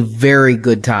me a very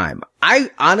good time.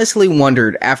 I honestly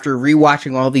wondered, after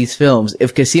rewatching all these films,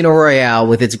 if Casino Royale,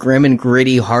 with its grim and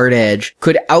gritty hard edge,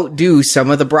 could outdo some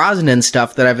of the Brosnan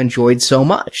stuff that I've enjoyed so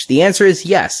much. The answer is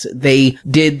yes. They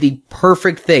did the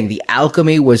perfect thing. The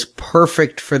alchemy was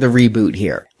perfect for the reboot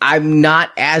here. I'm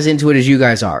not as into it as you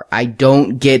guys are. I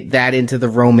don't get that into the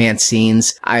romance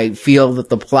scenes. I feel that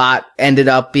the plot ended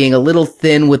up being a little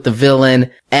thin with the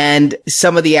villain, and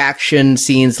some of the action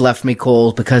scenes left me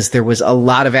cold because there was a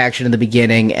lot of action in the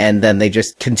beginning and then they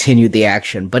just continued the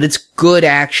action. But it's good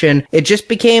action. It just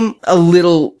became a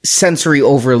little sensory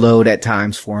overload at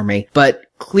times for me. But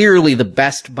clearly the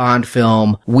best Bond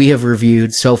film we have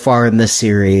reviewed so far in this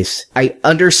series. I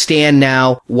understand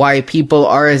now why people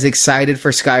are as excited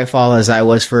for Skyfall as I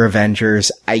was for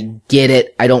Avengers. I get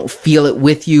it. I don't feel it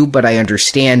with you, but I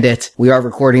understand it. We are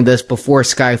recording this before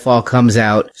Skyfall comes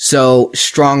out, so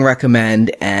strong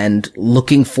recommend, and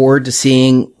looking forward to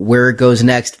seeing where it goes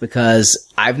next, because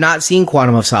I've not seen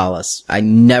Quantum of Solace. I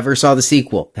never saw the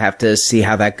sequel. Have to see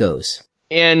how that goes.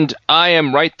 And I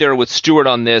am right there with Stuart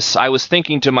on this. I was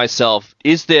thinking to myself,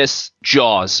 is this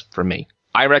Jaws for me?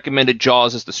 I recommended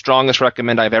Jaws as the strongest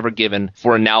recommend I've ever given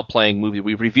for a Now Playing movie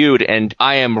we've reviewed, and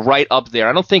I am right up there.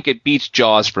 I don't think it beats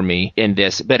Jaws for me in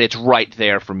this, but it's right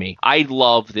there for me. I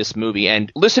love this movie, and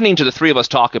listening to the three of us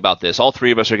talk about this, all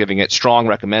three of us are giving it strong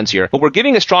recommends here, but we're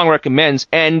giving it strong recommends,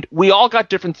 and we all got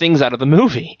different things out of the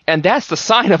movie, and that's the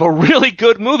sign of a really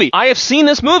good movie. I have seen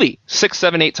this movie 6,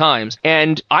 7, 8 times,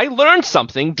 and I learned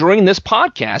something during this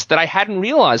podcast that I hadn't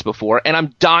realized before, and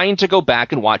I'm dying to go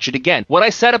back and watch it again. What I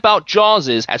said about Jaws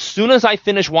is, as soon as I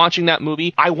finish watching that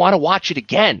movie, I want to watch it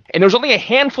again. And there's only a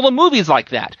handful of movies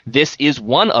like that. This is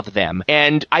one of them.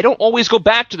 And I don't always go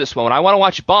back to this one. When I want to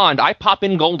watch Bond, I pop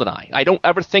in GoldenEye. I don't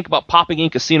ever think about popping in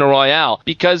Casino Royale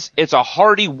because it's a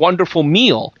hearty, wonderful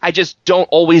meal. I just don't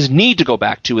always need to go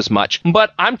back to as much.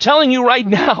 But I'm telling you right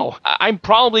now, I'm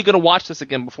probably going to watch this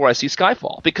again before I see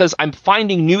Skyfall because I'm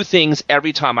finding new things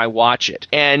every time I watch it.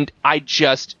 And I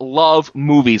just love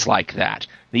movies like that.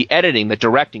 The editing, the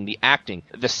directing, the acting,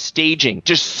 the staging,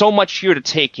 just so much here to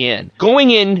take in.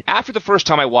 Going in, after the first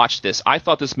time I watched this, I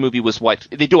thought this movie was what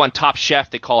they do on Top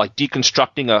Chef. They call like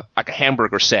deconstructing a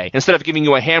hamburger, say. Instead of giving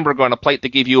you a hamburger on a plate, they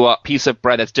give you a piece of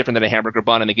bread that's different than a hamburger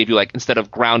bun, and they give you, like, instead of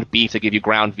ground beef, they give you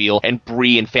ground veal and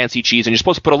brie and fancy cheese, and you're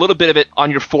supposed to put a little bit of it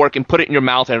on your fork and put it in your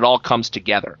mouth, and it all comes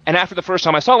together. And after the first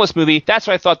time I saw this movie, that's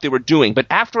what I thought they were doing. But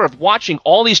after watching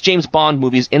all these James Bond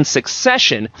movies in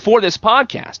succession for this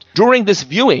podcast, during this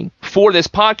viewing for this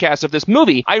podcast of this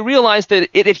movie, I realized that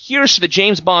it adheres to the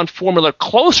James Bond formula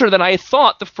closer than I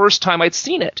thought the first time I'd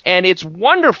seen it. And it's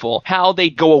wonderful how they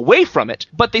go away from it,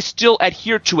 but they still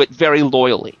adhere to it very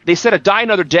loyally. They said A Die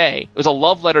Another Day was a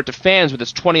love letter to fans with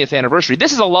its 20th anniversary.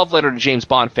 This is a love letter to James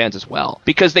Bond fans as well,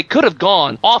 because they could have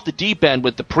gone off the deep end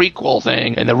with the prequel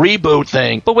thing and the reboot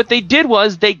thing, but what they did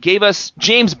was they gave us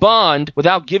James Bond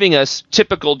without giving us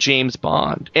typical James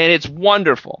Bond. And it's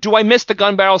wonderful. Do I miss the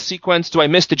gun barrel sequence? Do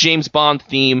I miss the James Bond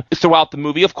theme throughout the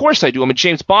movie? Of course I do. I'm a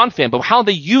James Bond fan, but how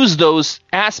they use those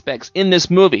aspects in this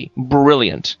movie,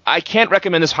 brilliant. I can't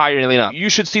recommend this highly enough. You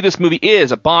should see this movie. It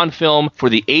is a Bond film for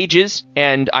the ages,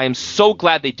 and I am so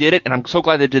glad they did it, and I'm so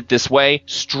glad they did it this way.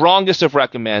 Strongest of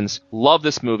recommends. Love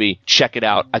this movie. Check it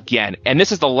out again. And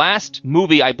this is the last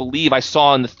movie I believe I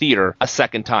saw in the theater a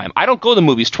second time. I don't go to the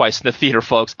movies twice in the theater,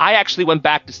 folks. I actually went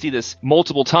back to see this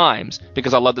multiple times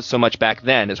because I loved it so much back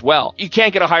then as well. You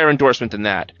can't get a higher endorsement than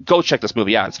that. Go check this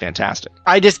movie out. It's fantastic.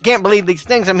 I just can't believe these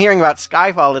things I'm hearing about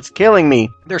Skyfall. It's killing me.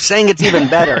 They're saying it's even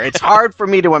better. It's hard for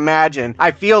me to imagine.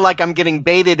 I feel like I'm getting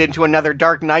baited into another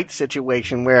Dark Knight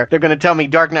situation where they're going to tell me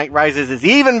Dark Knight Rises is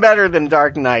even better than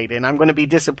Dark Knight, and I'm going to be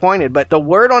disappointed. But the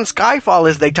word on Skyfall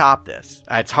is they top this.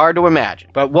 It's hard to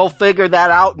imagine. But we'll figure that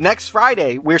out next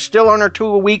Friday. We're still on our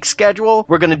 2-a-week schedule.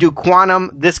 We're going to do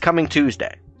Quantum this coming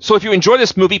Tuesday. So if you enjoy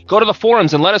this movie, go to the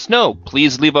forums and let us know.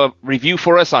 Please leave a review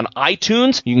for us on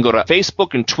iTunes. You can go to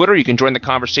Facebook and Twitter. You can join the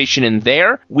conversation in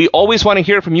there. We always want to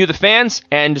hear from you, the fans,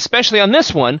 and especially on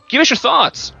this one, give us your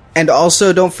thoughts. And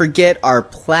also, don't forget our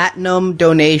Platinum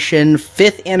donation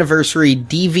 5th anniversary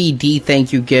DVD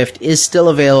thank you gift is still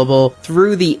available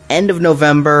through the end of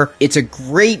November. It's a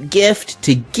great gift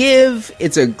to give.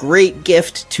 It's a great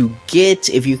gift to get.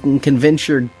 If you can convince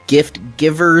your gift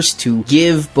givers to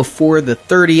give before the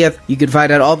 30th, you can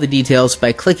find out all the details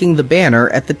by clicking the banner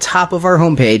at the top of our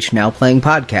homepage,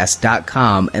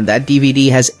 nowplayingpodcast.com. And that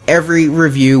DVD has every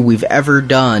review we've ever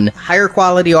done, higher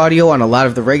quality audio on a lot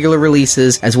of the regular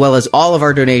releases, as well as all of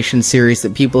our donation series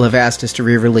that people have asked us to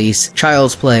re-release.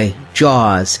 Child's Play,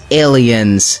 Jaws,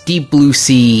 Aliens, Deep Blue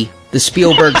Sea, the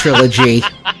Spielberg trilogy.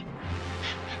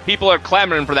 People are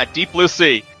clamoring for that Deep Blue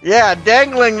Sea. Yeah,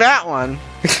 dangling that one.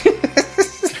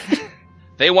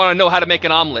 They want to know how to make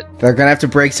an omelet. They're going to have to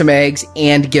break some eggs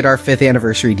and get our 5th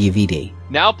anniversary DVD.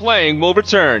 Now Playing will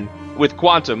return with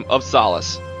Quantum of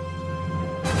Solace.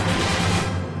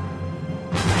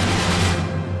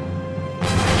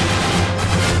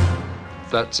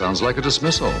 That sounds like a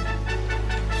dismissal.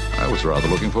 I was rather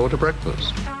looking forward to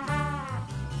breakfast.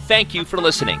 Thank you for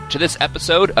listening to this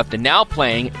episode of the Now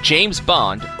Playing James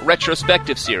Bond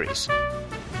retrospective series.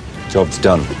 Job's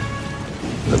done.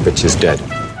 The bitch is dead.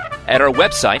 At our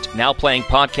website,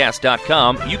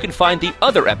 nowplayingpodcast.com, you can find the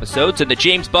other episodes in the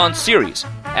James Bond series,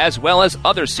 as well as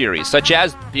other series such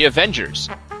as The Avengers,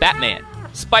 Batman,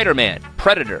 Spider-Man,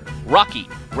 Predator, Rocky,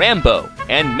 Rambo,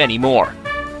 and many more.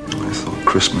 I thought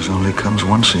Christmas only comes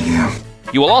once a year.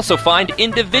 You will also find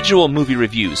individual movie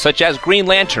reviews such as Green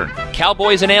Lantern,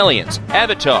 Cowboys and Aliens,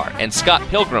 Avatar, and Scott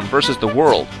Pilgrim vs. the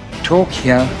World. Talk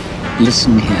here,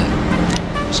 listen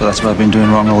here. So that's what I've been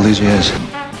doing wrong all these years.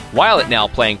 While at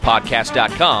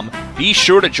NowPlayingPodcast.com, be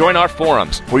sure to join our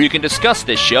forums where you can discuss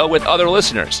this show with other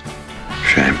listeners.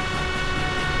 Shame.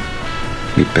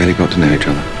 We barely got to know each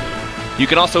other. You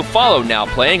can also follow Now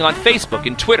Playing on Facebook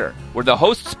and Twitter, where the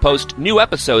hosts post new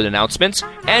episode announcements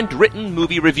and written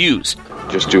movie reviews.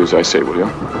 Just do as I say, will you?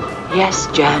 Yes,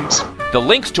 James. The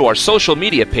links to our social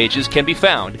media pages can be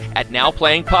found at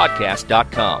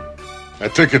NowPlayingPodcast.com. I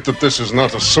take it that this is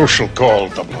not a social call,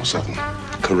 007.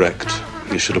 Correct.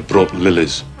 You should have brought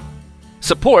lilies.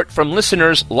 Support from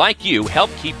listeners like you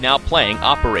help keep Now Playing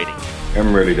operating.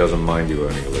 Em really doesn't mind you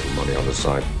earning a little money on the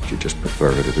side. She'd just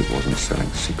prefer it if it wasn't selling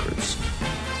secrets.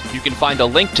 You can find a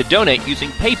link to donate using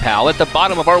PayPal at the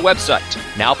bottom of our website,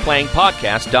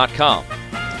 NowPlayingPodcast.com.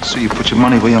 So you put your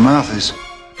money where your mouth is.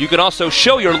 You can also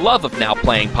show your love of Now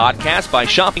Playing Podcast by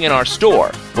shopping in our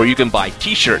store, where you can buy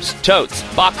t-shirts, totes,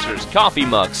 boxers, coffee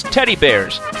mugs, teddy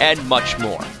bears, and much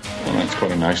more. Well, that's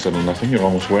quite a nice little nothing you're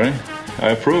almost wearing. I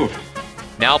approve.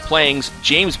 Now Playing's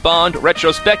James Bond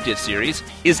Retrospective Series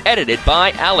is edited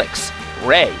by Alex,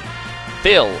 Ray,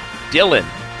 Phil, Dylan,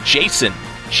 Jason,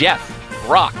 Jeff,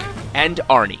 Brock, and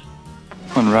Arnie.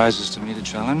 One rises to meet a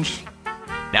challenge.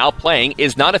 Now Playing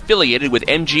is not affiliated with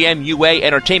MGM UA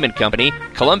Entertainment Company,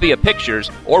 Columbia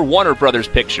Pictures, or Warner Brothers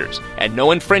Pictures, and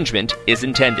no infringement is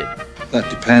intended. That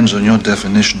depends on your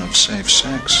definition of safe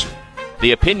sex.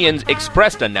 The opinions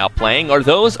expressed on Now Playing are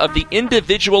those of the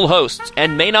individual hosts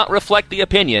and may not reflect the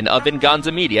opinion of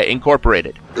Venganza Media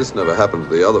Incorporated. This never happened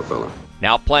to the other fella.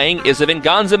 Now Playing is a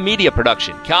Venganza Media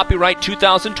production. Copyright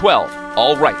 2012.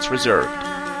 All rights reserved.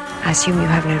 I assume you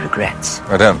have no regrets.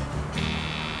 I don't.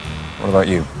 What about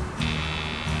you?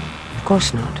 Of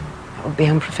course not. That would be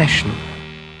unprofessional.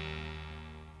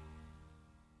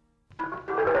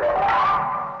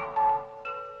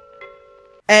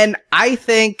 And I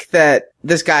think that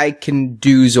this guy can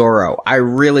do Zorro. I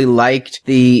really liked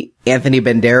the Anthony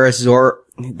Banderas Zorro.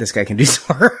 This guy can do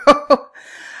Zorro.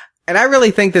 And I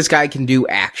really think this guy can do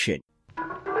action.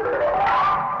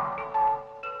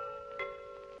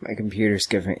 My computer's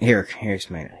giving... Here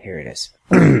it is.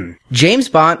 James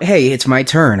Bond... Hey, it's my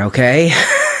turn, okay?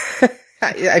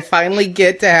 I finally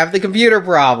get to have the computer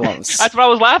problems. That's what I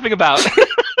was laughing about.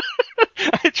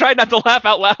 I tried not to laugh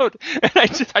out loud, and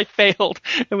I failed.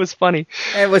 It was funny.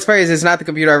 And what's funny is it's not the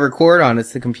computer I record on,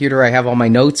 it's the computer I have all my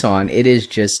notes on. It is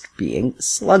just being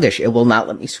sluggish. It will not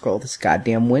let me scroll this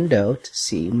goddamn window to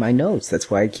see my notes.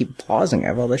 That's why I keep pausing. I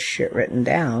have all this shit written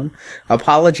down.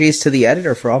 Apologies to the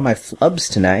editor for all my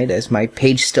flubs tonight, as my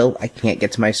page still... I can't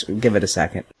get to my... Give it a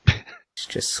second. It's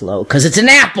just slow, because it's an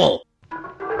apple!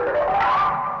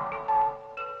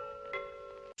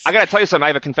 I gotta tell you something. I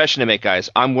have a confession to make, guys.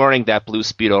 I'm wearing that blue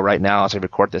Speedo right now as I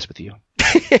record this with you.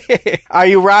 Are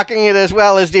you rocking it as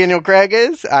well as Daniel Craig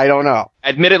is? I don't know.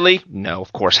 Admittedly, no,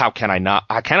 of course. How can I not?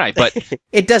 How can I? But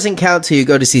it doesn't count till you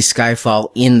go to see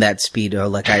Skyfall in that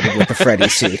Speedo like I did with the Freddy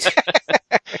suit.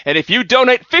 And if you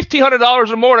donate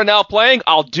 $1,500 or more to Now Playing,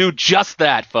 I'll do just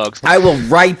that, folks. I will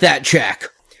write that check.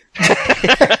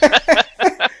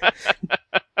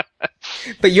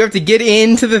 But you have to get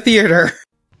into the theater.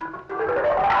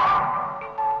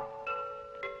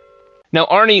 Now,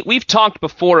 Arnie, we've talked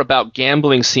before about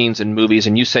gambling scenes in movies,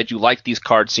 and you said you like these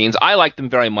card scenes. I like them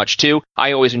very much, too.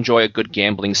 I always enjoy a good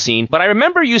gambling scene. But I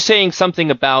remember you saying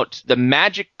something about the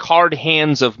magic card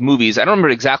hands of movies. I don't remember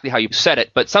exactly how you said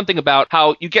it, but something about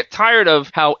how you get tired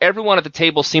of how everyone at the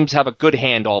table seems to have a good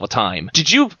hand all the time. Did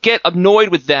you get annoyed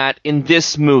with that in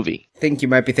this movie? I think you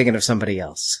might be thinking of somebody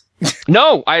else.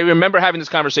 No, I remember having this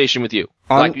conversation with you.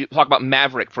 Like, you talk about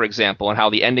Maverick, for example, and how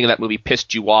the ending of that movie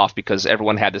pissed you off because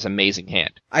everyone had this amazing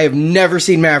hand. I have never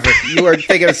seen Maverick. You are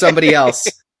thinking of somebody else.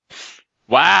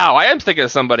 Wow, I am thinking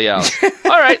of somebody else.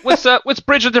 All right, let's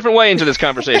bridge a different way into this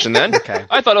conversation then. Okay.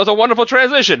 I thought it was a wonderful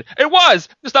transition. It was!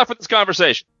 Just not for this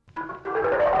conversation.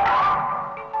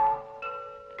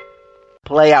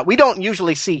 Play out. We don't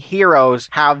usually see heroes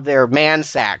have their man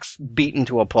sacks beaten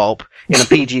to a pulp in a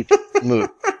PG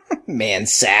movie. Man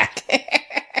sack.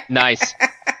 Nice.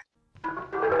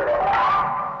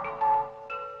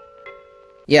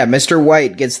 Yeah, Mr.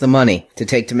 White gets the money to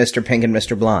take to Mr. Pink and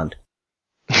Mr. Blonde.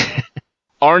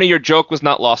 Arnie, your joke was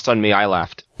not lost on me. I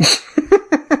laughed.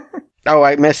 Oh,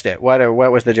 I missed it. What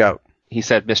was the joke? he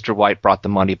said Mr. White brought the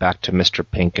money back to Mr.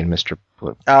 Pink and Mr.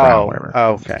 Brown, Oh, whatever.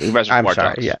 okay. Reservoir I'm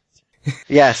sorry. Dogs.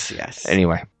 Yes. Yes.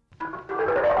 Anyway,